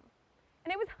evangelism,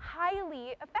 and it was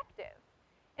highly effective.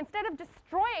 Instead of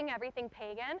destroying everything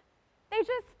pagan, they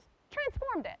just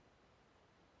transformed it.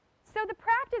 So the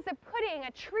practice of putting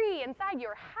a tree inside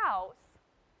your house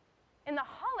in the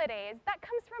holidays, that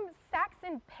comes from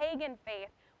Saxon pagan faith.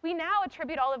 We now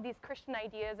attribute all of these Christian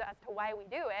ideas as to why we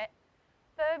do it.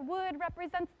 The wood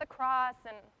represents the cross,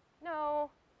 and no.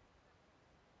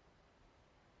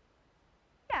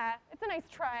 Yeah, it's a nice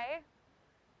try.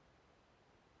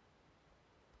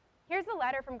 Here's a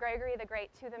letter from Gregory the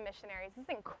Great to the missionaries. This is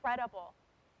incredible.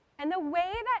 And the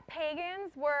way that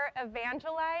pagans were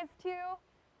evangelized to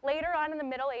later on in the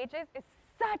Middle Ages is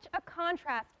such a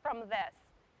contrast from this.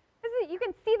 You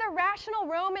can see the rational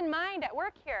Roman mind at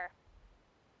work here.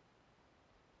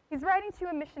 He's writing to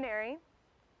a missionary.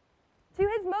 To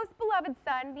his most beloved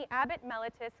son, the abbot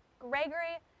Mellitus,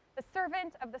 Gregory, the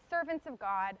servant of the servants of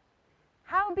God,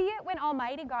 howbeit when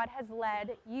Almighty God has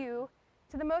led you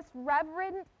to the most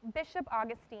reverend Bishop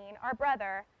Augustine, our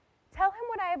brother, tell him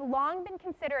what I have long been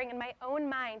considering in my own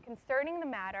mind concerning the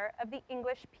matter of the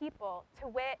English people, to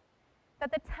wit,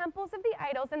 that the temples of the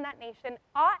idols in that nation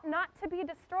ought not to be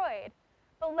destroyed,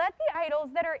 but let the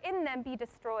idols that are in them be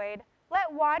destroyed.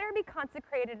 Let water be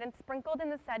consecrated and sprinkled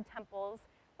in the said temples.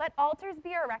 Let altars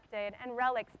be erected and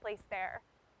relics placed there.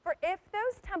 For if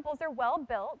those temples are well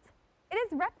built, it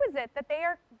is requisite that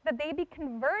they be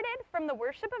converted from the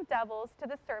worship of devils to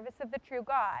the service of the true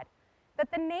God, that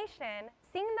the nation,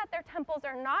 seeing that their temples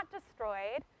are not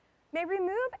destroyed, may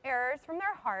remove errors from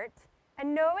their heart,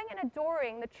 and knowing and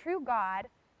adoring the true God,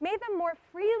 may them more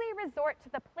freely resort to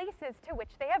the places to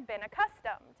which they have been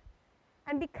accustomed.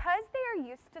 And because they are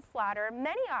used to slaughter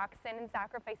many oxen in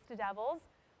sacrifice to devils,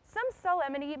 some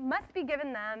solemnity must be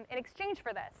given them in exchange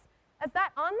for this, as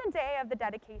that on the day of the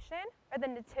dedication, or the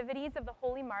nativities of the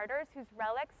holy martyrs whose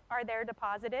relics are there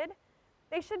deposited,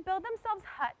 they should build themselves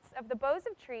huts of the boughs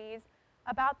of trees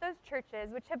about those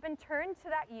churches which have been turned to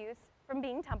that use from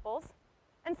being temples,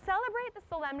 and celebrate the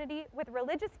solemnity with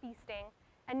religious feasting,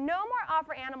 and no more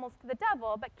offer animals to the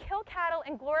devil, but kill cattle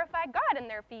and glorify God in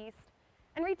their feast,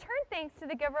 and return thanks to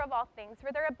the giver of all things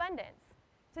for their abundance,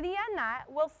 to the end that,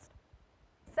 whilst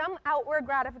some outward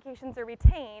gratifications are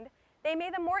retained, they may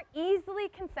the more easily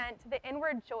consent to the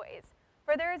inward joys.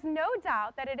 For there is no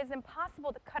doubt that it is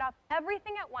impossible to cut off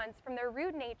everything at once from their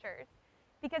rude natures,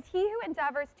 because he who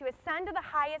endeavors to ascend to the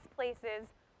highest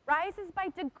places rises by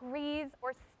degrees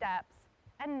or steps,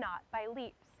 and not by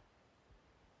leaps.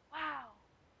 Wow.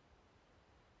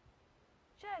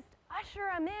 Just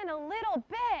usher them in a little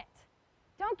bit.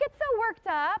 Don't get so worked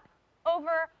up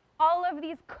over all of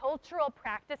these cultural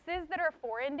practices that are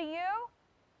foreign to you.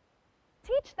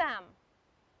 Teach them.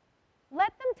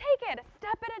 Let them take it a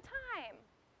step at a time.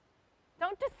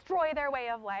 Don't destroy their way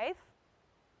of life.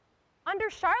 Under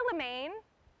Charlemagne,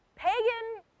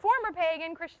 former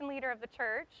pagan Christian leader of the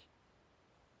church,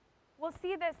 we'll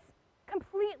see this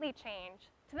completely change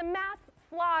to the mass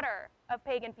slaughter of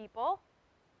pagan people,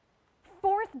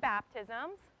 forced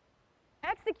baptisms,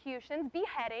 executions,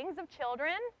 beheadings of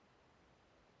children,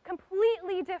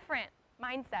 completely different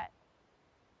mindset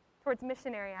towards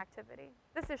missionary activity.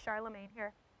 This is Charlemagne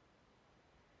here.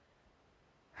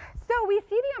 So we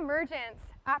see the emergence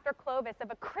after Clovis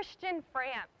of a Christian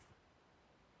France.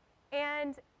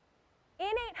 And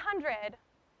in 800,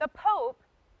 the Pope,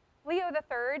 Leo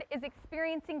III, is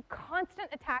experiencing constant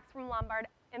attacks from Lombard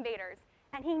invaders.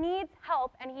 And he needs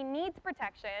help and he needs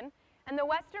protection. And the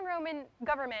Western Roman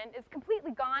government is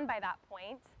completely gone by that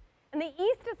point. And the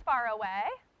East is far away.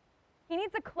 He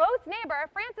needs a close neighbor.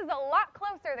 France is a lot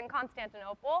closer than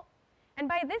Constantinople. And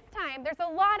by this time, there's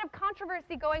a lot of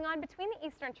controversy going on between the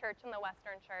Eastern Church and the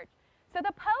Western Church. So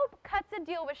the Pope cuts a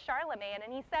deal with Charlemagne,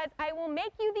 and he says, I will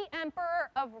make you the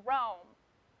emperor of Rome.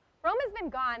 Rome has been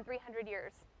gone 300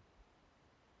 years.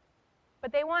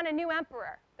 But they want a new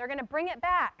emperor. They're going to bring it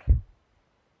back.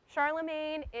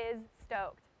 Charlemagne is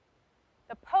stoked.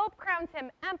 The Pope crowns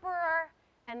him emperor,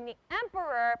 and the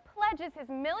emperor pledges his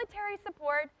military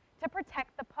support to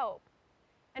protect the Pope.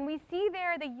 And we see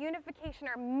there the unification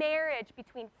or marriage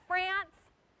between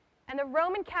France and the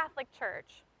Roman Catholic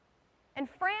Church. And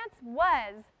France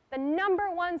was the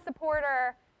 #1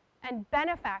 supporter and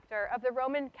benefactor of the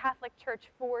Roman Catholic Church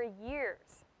for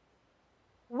years.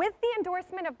 With the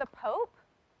endorsement of the Pope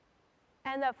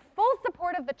and the full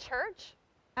support of the church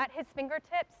at his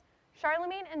fingertips,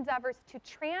 Charlemagne endeavors to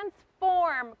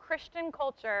transform Christian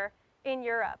culture in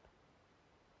Europe.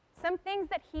 Some things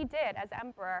that he did as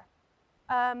emperor.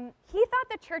 He thought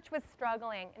the church was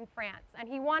struggling in France, and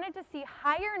he wanted to see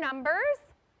higher numbers.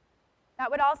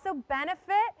 That would also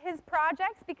benefit his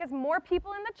projects because more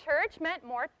people in the church meant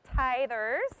more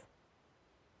tithers.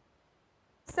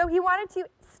 So he wanted to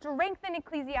strengthen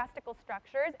ecclesiastical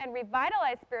structures and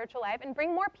revitalize spiritual life and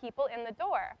bring more people in the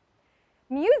door.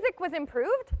 Music was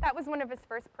improved. That was one of his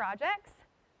first projects.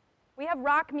 We have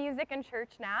rock music in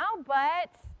church now,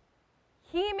 but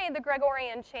he made the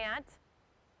Gregorian chant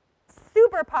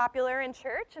super popular in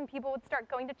church, and people would start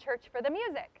going to church for the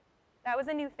music. That was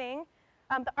a new thing.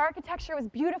 The architecture was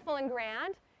beautiful and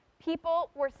grand. People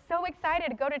were so excited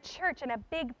to go to church in a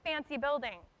big, fancy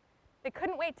building. They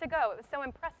couldn't wait to go. It was so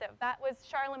impressive. That was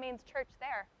Charlemagne's church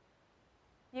there.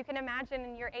 You can imagine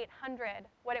in year 800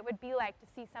 what it would be like to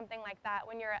see something like that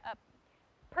when you're a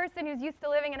person who's used to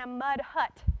living in a mud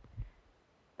hut.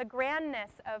 The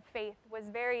grandness of faith was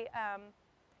very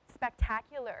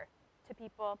spectacular to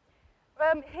people.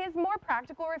 His more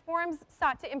practical reforms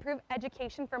sought to improve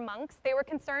education for monks. They were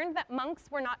concerned that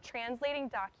monks were not translating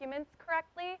documents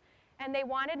correctly, and they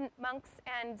wanted monks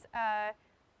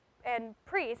and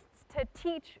priests to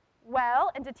teach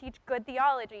well and to teach good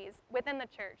theologies within the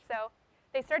church. So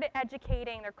they started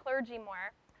educating their clergy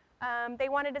more. They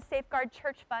wanted to safeguard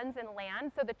church funds and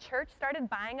land, so the church started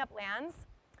buying up lands,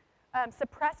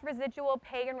 suppress residual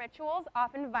pagan rituals,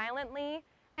 often violently,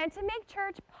 and to make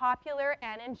church popular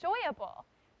and enjoyable.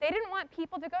 They didn't want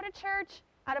people to go to church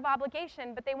out of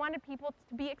obligation, but they wanted people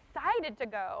to be excited to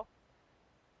go,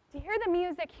 to hear the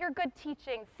music, hear good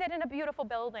teaching, sit in a beautiful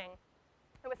building.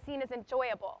 It was seen as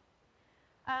enjoyable.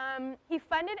 He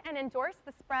funded and endorsed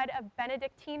the spread of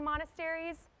Benedictine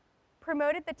monasteries,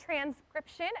 promoted the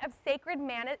transcription of sacred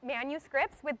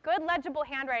manuscripts with good legible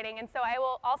handwriting. And so I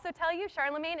will also tell you,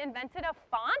 Charlemagne invented a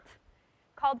font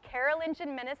called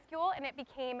Carolingian minuscule, and it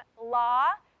became law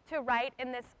to write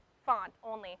in this font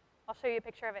only. I'll show you a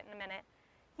picture of it in a minute.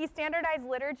 He standardized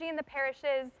liturgy in the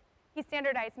parishes. He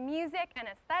standardized music and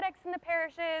aesthetics in the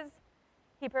parishes.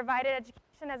 He provided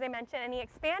education, as I mentioned, and he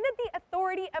expanded the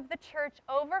authority of the church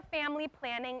over family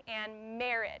planning and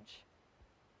marriage.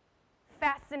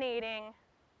 Fascinating.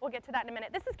 We'll get to that in a minute.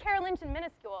 This is Carolingian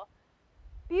minuscule.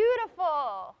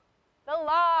 beautiful. The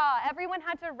law, everyone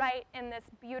had to write in this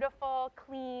beautiful,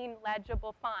 clean,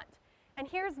 legible font. And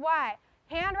here's why.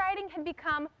 Handwriting had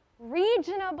become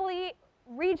regionally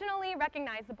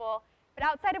recognizable, but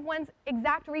outside of one's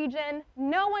exact region,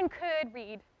 no one could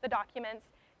read the documents.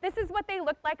 This is what they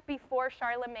looked like before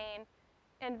Charlemagne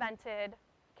invented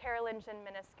Carolingian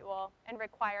minuscule and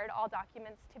required all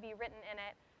documents to be written in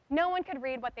it. No one could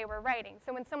read what they were writing.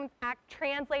 So when someone's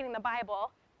translating the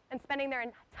Bible and spending their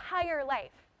entire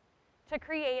life to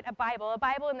create a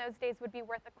Bible in those days would be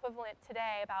worth equivalent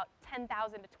today about $10,000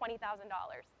 to $20,000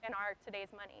 in our today's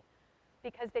money,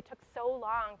 because they took so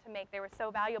long to make, they were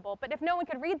so valuable. But if no one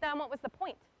could read them, what was the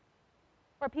point?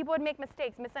 Or people would make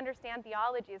mistakes, misunderstand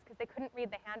theologies because they couldn't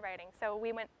read the handwriting. So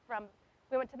we went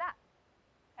to that.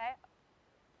 Okay?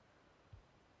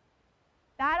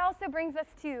 That also brings us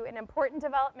to an important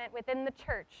development within the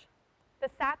church, the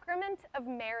sacrament of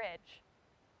marriage.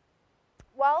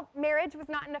 While marriage was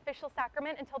not an official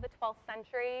sacrament until the 12th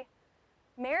century,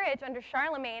 marriage under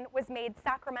Charlemagne was made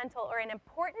sacramental, or an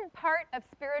important part of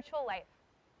spiritual life.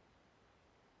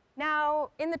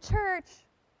 Now, in the church,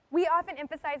 we often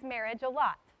emphasize marriage a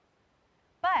lot.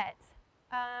 But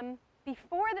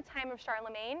before the time of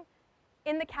Charlemagne,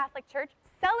 in the Catholic Church,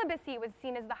 celibacy was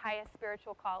seen as the highest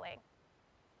spiritual calling.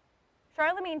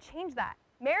 Charlemagne changed that.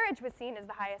 Marriage was seen as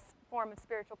the highest form of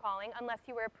spiritual calling, unless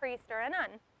you were a priest or a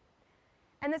nun.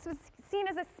 And this was seen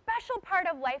as a special part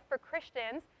of life for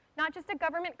Christians, not just a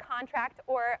government contract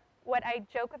or what I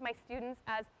joke with my students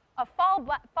as a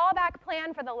fallback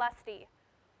plan for the lusty.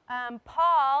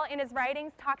 Paul, in his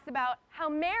writings, talks about how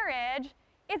marriage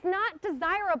is not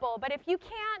desirable, but if you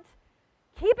can't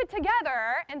keep it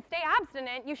together and stay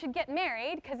abstinent, you should get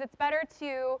married, because it's better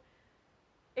to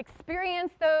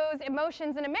experience those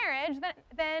emotions in a marriage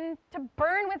than to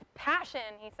burn with passion,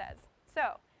 he says.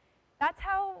 So that's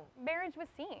how marriage was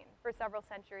seen for several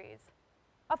centuries.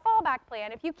 A fallback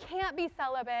plan. If you can't be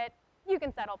celibate, you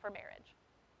can settle for marriage.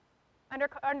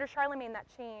 Under Charlemagne, that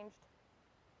changed.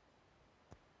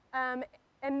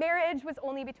 And marriage was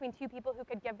only between two people who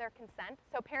could give their consent,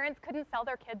 so parents couldn't sell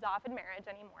their kids off in marriage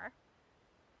anymore.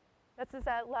 This is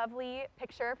a lovely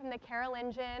picture from the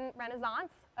Carolingian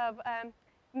Renaissance of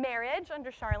marriage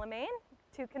under Charlemagne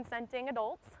to consenting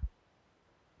adults.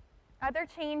 Other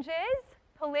changes,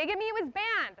 polygamy was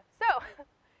banned. So,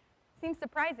 seems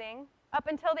surprising. Up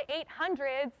until the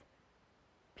 800s,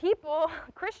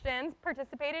 Christians,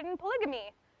 participated in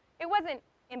polygamy. It wasn't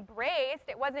embraced,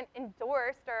 it wasn't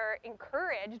endorsed or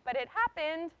encouraged, but it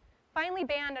happened, finally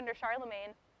banned under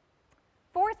Charlemagne.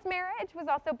 Forced marriage was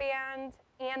also banned,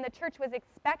 and the church was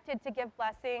expected to give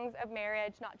blessings of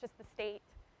marriage, not just the state.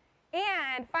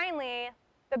 And finally,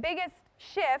 the biggest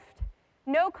shift,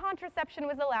 no contraception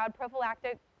was allowed,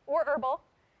 prophylactic or herbal,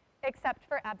 except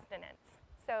for abstinence.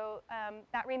 So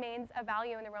that remains a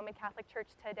value in the Roman Catholic Church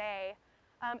today.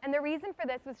 And the reason for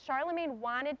this was Charlemagne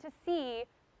wanted to see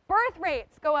birth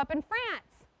rates go up in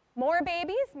France. More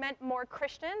babies meant more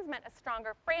Christians, meant a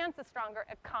stronger France, a stronger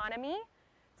economy.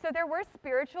 So there were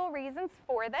spiritual reasons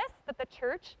for this that the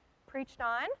church preached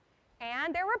on,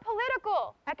 and there were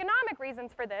political, economic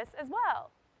reasons for this as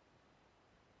well.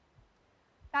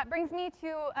 That brings me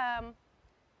to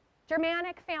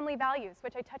Germanic family values,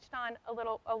 which I touched on a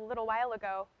little while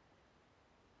ago.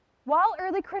 While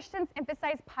early Christians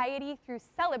emphasized piety through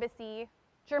celibacy,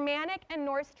 Germanic and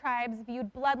Norse tribes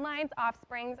viewed bloodlines,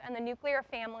 offsprings, and the nuclear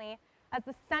family as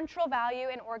the central value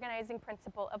and organizing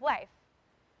principle of life.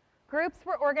 Groups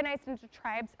were organized into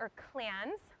tribes or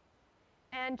clans,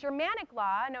 and Germanic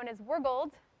law, known as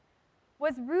Wergold,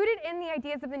 was rooted in the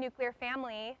ideas of the nuclear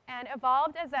family and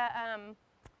evolved as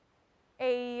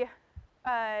a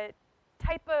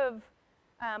type of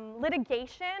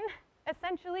litigation,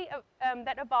 essentially,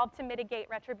 that evolved to mitigate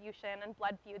retribution and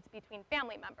blood feuds between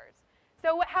family members.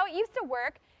 So how it used to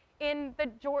work in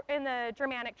the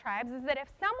Germanic tribes is that if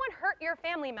someone hurt your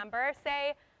family member,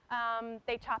 say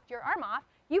they chopped your arm off,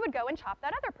 you would go and chop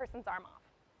that other person's arm off.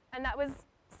 And that was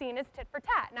seen as tit for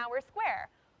tat. Now we're square.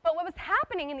 But what was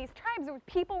happening in these tribes was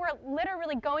people were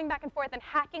literally going back and forth and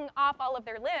hacking off all of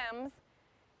their limbs,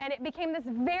 and it became this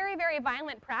very, very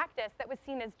violent practice that was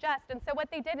seen as just. And so what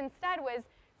they did instead was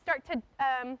start to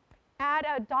add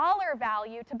a dollar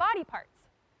value to body parts.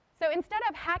 So instead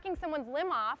of hacking someone's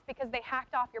limb off because they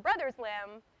hacked off your brother's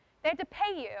limb, they had to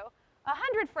pay you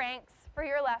 100 francs for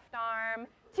your left arm,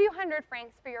 200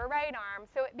 francs for your right arm.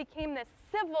 So it became this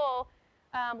civil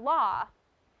law.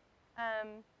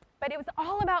 But it was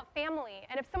all about family.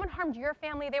 And if someone harmed your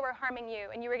family, they were harming you,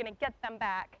 and you were going to get them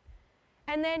back.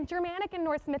 And then Germanic and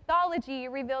Norse mythology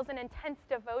reveals an intense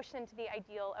devotion to the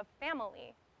ideal of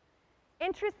family.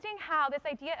 Interesting how this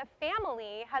idea of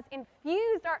family has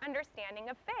infused our understanding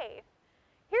of faith.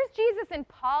 Here's Jesus and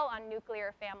Paul on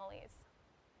nuclear families.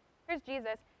 Here's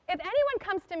Jesus. If anyone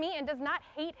comes to me and does not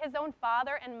hate his own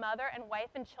father and mother and wife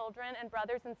and children and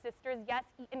brothers and sisters, yes,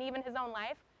 and even his own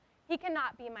life, he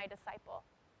cannot be my disciple.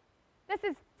 This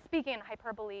is speaking in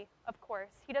hyperbole, of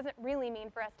course. He doesn't really mean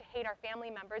for us to hate our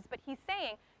family members, but he's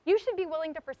saying you should be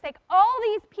willing to forsake all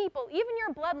these people, even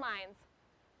your bloodlines,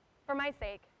 for my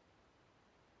sake.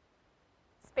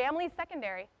 Family is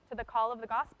secondary to the call of the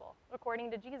gospel,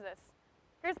 according to Jesus.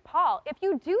 Here's Paul. If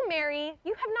you do marry,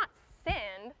 you have not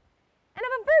sinned. And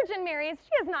if a virgin marries,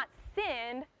 she has not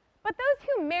sinned. But those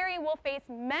who marry will face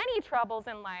many troubles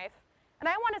in life. And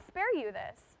I want to spare you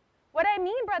this. What I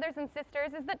mean, brothers and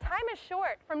sisters, is that time is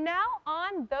short. From now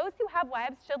on, those who have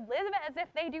wives should live as if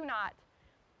they do not.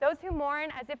 Those who mourn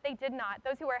as if they did not.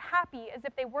 Those who are happy as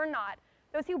if they were not.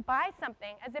 Those who buy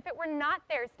something as if it were not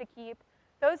theirs to keep.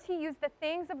 Those who use the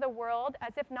things of the world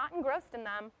as if not engrossed in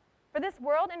them. For this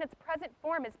world in its present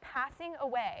form is passing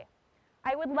away.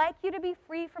 I would like you to be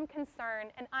free from concern.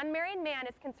 An unmarried man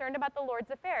is concerned about the Lord's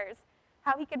affairs,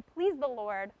 how he can please the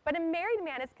Lord. But a married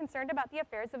man is concerned about the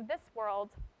affairs of this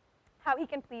world, how he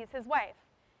can please his wife,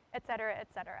 etc.,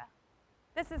 etc.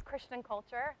 This is Christian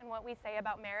culture and what we say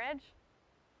about marriage.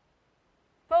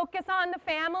 Focus on the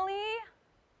family,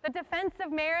 the Defense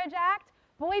of Marriage Act.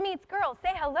 Boy meets girl, say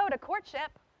hello to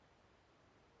courtship.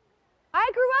 I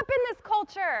grew up in this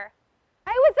culture.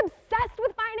 I was obsessed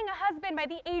with finding a husband by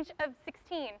the age of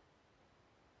 16,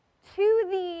 to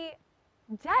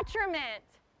the detriment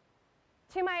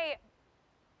to my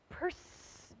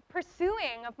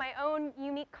pursuing of my own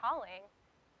unique calling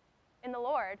in the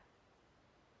Lord.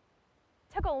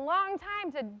 It took a long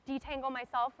time to detangle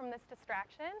myself from this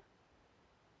distraction.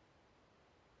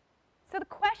 So the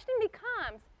question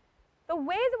becomes, the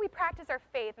ways that we practice our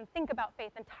faith and think about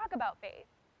faith and talk about faith,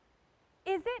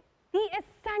 is it the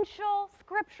essential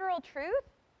scriptural truth,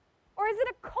 or is it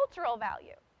a cultural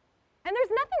value? And there's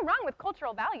nothing wrong with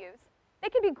cultural values. They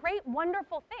can be great,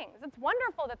 wonderful things. It's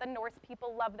wonderful that the Norse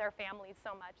people love their families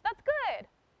so much. That's good.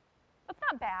 That's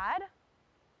not bad.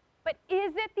 But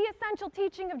is it the essential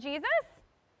teaching of Jesus?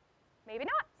 Maybe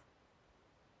not.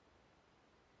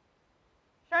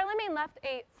 Charlemagne left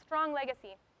a strong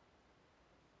legacy.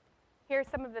 Here's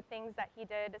some of the things that he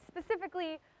did.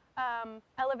 Specifically,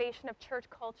 elevation of church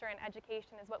culture and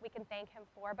education is what we can thank him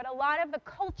for. But a lot of the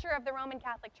culture of the Roman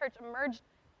Catholic Church emerged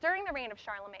during the reign of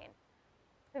Charlemagne,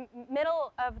 the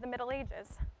middle of the Middle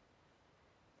Ages.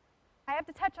 I have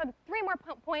to touch on 3 more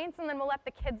points, and then we'll let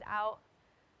the kids out.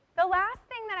 The last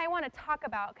thing that I want to talk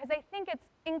about, because I think it's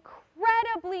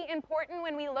incredibly important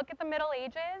when we look at the Middle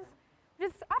Ages, which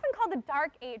is often called the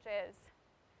Dark Ages,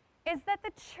 is that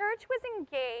the church was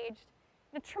engaged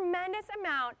in a tremendous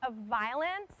amount of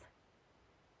violence,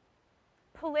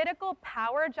 political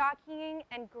power jockeying,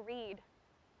 and greed.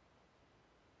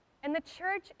 And the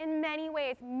church, in many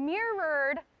ways,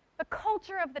 mirrored the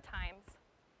culture of the times.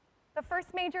 The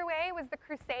first major way was the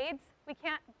Crusades. We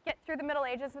can't get through the Middle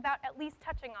Ages without at least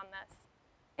touching on this.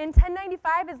 In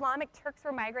 1095, Islamic Turks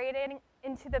were migrating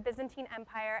into the Byzantine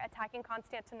Empire, attacking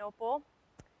Constantinople.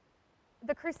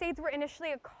 The Crusades were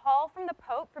initially a call from the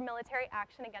Pope for military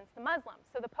action against the Muslims.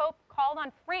 So the Pope called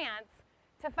on France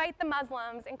to fight the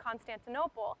Muslims in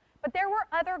Constantinople. But there were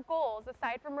other goals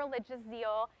aside from religious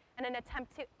zeal and an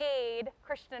attempt to aid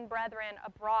Christian brethren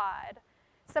abroad.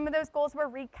 Some of those goals were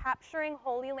recapturing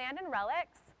Holy Land and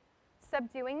relics,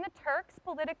 subduing the Turks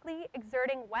politically,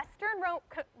 exerting Western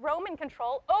Roman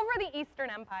control over the Eastern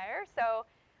Empire. So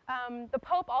the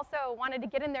Pope also wanted to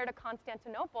get in there to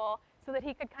Constantinople so that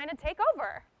he could kind of take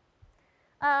over.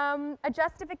 A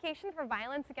justification for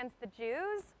violence against the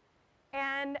Jews,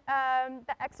 and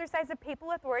the exercise of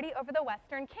papal authority over the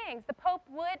Western kings. The Pope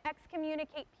would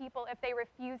excommunicate people if they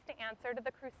refused to answer to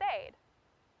the crusade.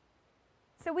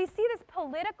 So we see this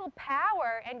political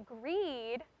power and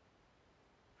greed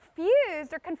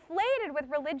fused or conflated with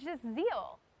religious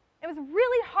zeal. It was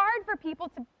really hard for people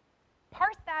to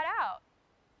parse that out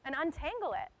and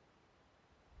untangle it.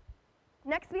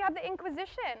 Next, we have the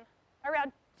Inquisition.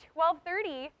 Around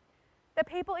 1230, the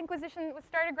Papal Inquisition was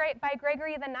started by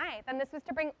Gregory IX, and this was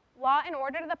to bring law and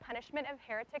order to the punishment of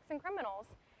heretics and criminals.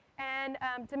 And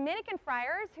Dominican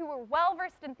friars, who were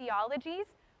well-versed in theologies,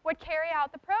 would carry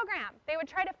out the program. They would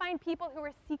try to find people who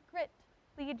were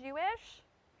secretly Jewish,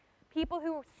 people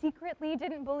who secretly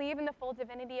didn't believe in the full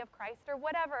divinity of Christ, or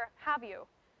whatever have you,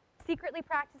 secretly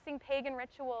practicing pagan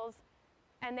rituals,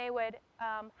 and they would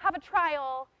have a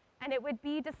trial, and it would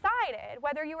be decided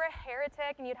whether you were a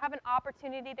heretic and you'd have an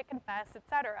opportunity to confess,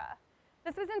 etc.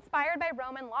 This was inspired by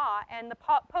Roman law, and the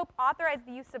Pope authorized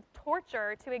the use of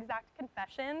torture to exact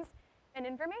confessions and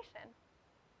information.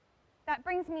 That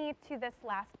brings me to this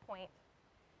last point.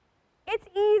 It's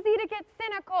easy to get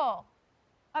cynical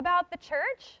about the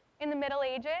church in the Middle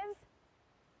Ages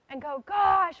and go,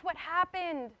 gosh, what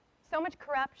happened? So much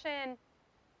corruption.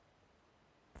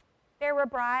 There were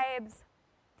bribes.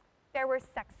 There were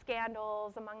sex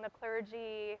scandals among the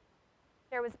clergy.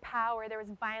 There was power. There was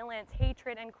violence,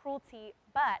 hatred, and cruelty.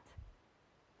 But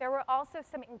there were also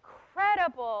some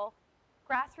incredible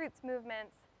grassroots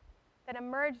movements that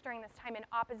emerged during this time in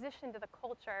opposition to the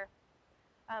culture.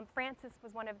 Francis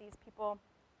was one of these people.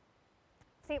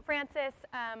 St. Francis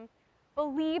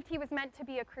believed he was meant to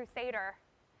be a crusader.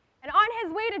 And on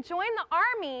his way to join the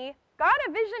army, got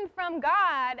a vision from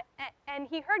God, and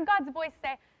he heard God's voice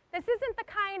say, "This isn't the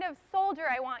kind of soldier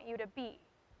I want you to be."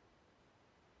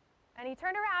 And he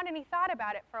turned around and he thought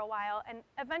about it for a while and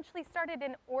eventually started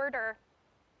an order.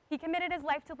 He committed his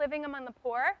life to living among the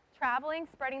poor, traveling,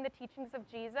 spreading the teachings of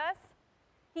Jesus.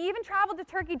 He even traveled to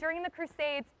Turkey during the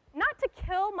Crusades, not to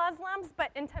kill Muslims,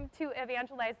 but in attempt to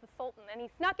evangelize the Sultan. And he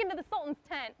snuck into the Sultan's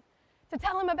tent to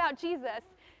tell him about Jesus.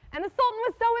 And the Sultan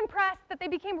was so impressed that they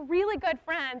became really good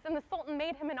friends, and the Sultan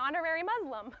made him an honorary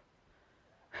Muslim.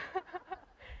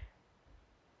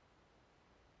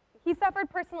 He suffered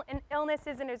personal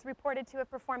illnesses and is reported to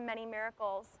have performed many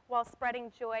miracles while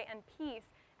spreading joy and peace.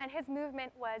 And his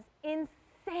movement was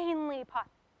insanely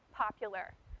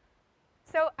popular.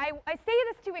 So I say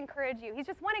this to encourage you. He's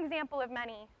just one example of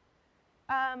many.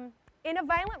 In a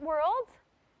violent world,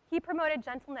 he promoted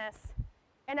gentleness.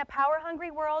 In a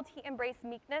power-hungry world, he embraced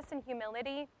meekness and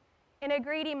humility. In a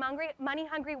greedy,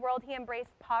 money-hungry world, he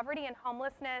embraced poverty and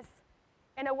homelessness.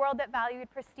 In a world that valued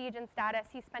prestige and status,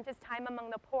 he spent his time among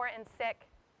the poor and sick.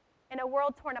 In a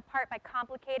world torn apart by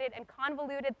complicated and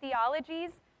convoluted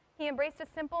theologies, he embraced a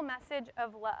simple message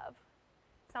of love.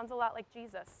 Sounds a lot like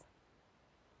Jesus.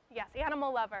 Yes,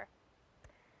 animal lover.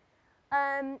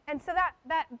 And so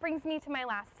that brings me to my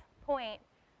last point.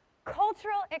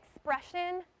 Cultural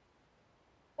expression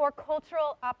or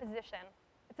cultural opposition.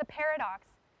 It's a paradox.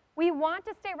 We want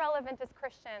to stay relevant as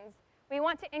Christians. We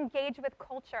want to engage with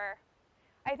culture.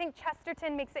 I think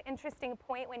Chesterton makes an interesting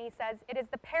point when he says, "It is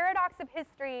the paradox of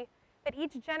history that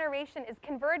each generation is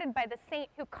converted by the saint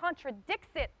who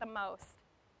contradicts it the most."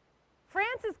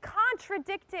 Francis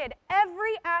contradicted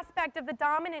every aspect of the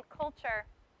dominant culture.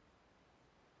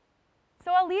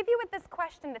 So I'll leave you with this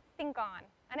question to think on,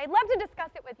 and I'd love to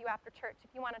discuss it with you after church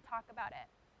if you want to talk about it.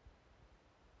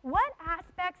 What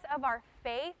aspects of our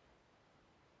faith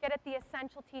get at the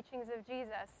essential teachings of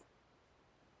Jesus?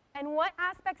 And what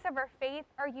aspects of our faith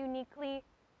are uniquely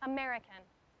American?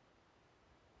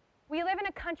 We live in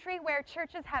a country where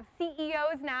churches have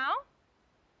CEOs now,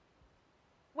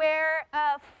 where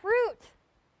fruit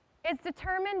is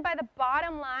determined by the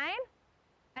bottom line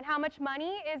and how much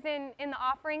money is in the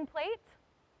offering plate,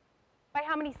 by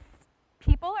how many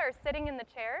people are sitting in the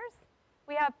chairs.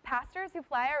 We have pastors who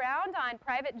fly around on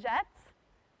private jets.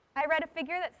 I read a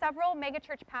figure that several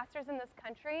megachurch pastors in this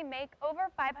country make over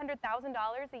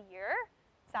 $500,000 a year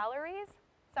salaries.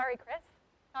 Sorry, Chris,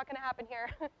 not going to happen here.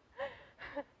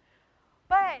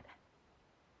 But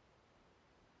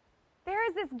there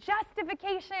is this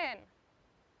justification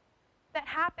that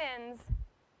happens.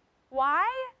 Why?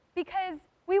 Because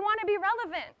we want to be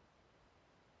relevant.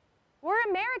 We're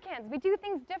Americans. We do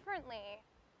things differently.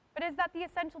 But is that the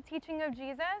essential teaching of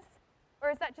Jesus? Or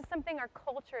is that just something our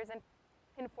culture is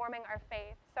informing our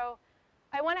faith? So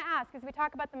I want to ask, as we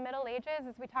talk about the Middle Ages,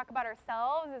 as we talk about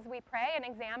ourselves, as we pray and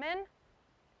examine,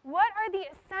 what are the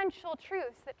essential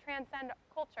truths that transcend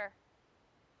culture?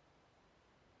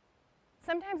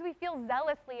 Sometimes we feel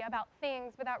zealously about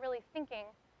things without really thinking,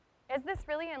 is this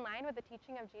really in line with the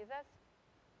teaching of Jesus?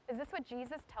 Is this what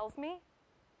Jesus tells me?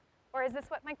 Or is this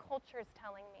what my culture is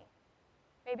telling me?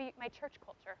 Maybe my church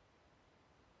culture.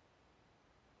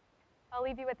 I'll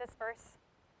leave you with this verse.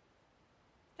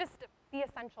 Just the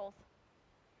essentials.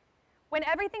 When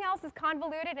everything else is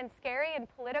convoluted and scary and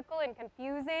political and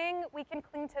confusing, we can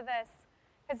cling to this.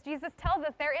 Because Jesus tells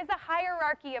us there is a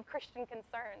hierarchy of Christian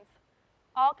concerns.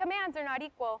 All commands are not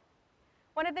equal.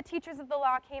 One of the teachers of the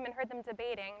law came and heard them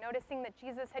debating. Noticing that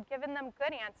Jesus had given them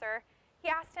good answer, he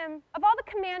asked him, "Of all the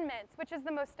commandments, which is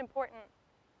the most important?"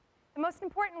 "The most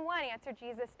important one," answered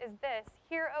Jesus, "is this: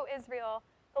 Hear, O Israel,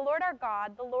 the Lord our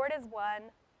God, the Lord is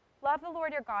one. Love the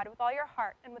Lord your God with all your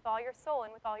heart and with all your soul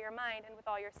and with all your mind and with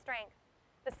all your strength.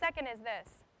 The second is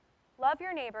this: love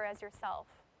your neighbor as yourself.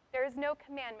 There is no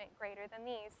commandment greater than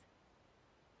these."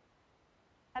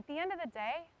 At the end of the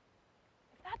day,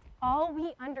 if that's all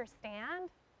we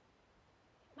understand,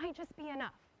 it might just be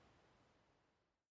enough.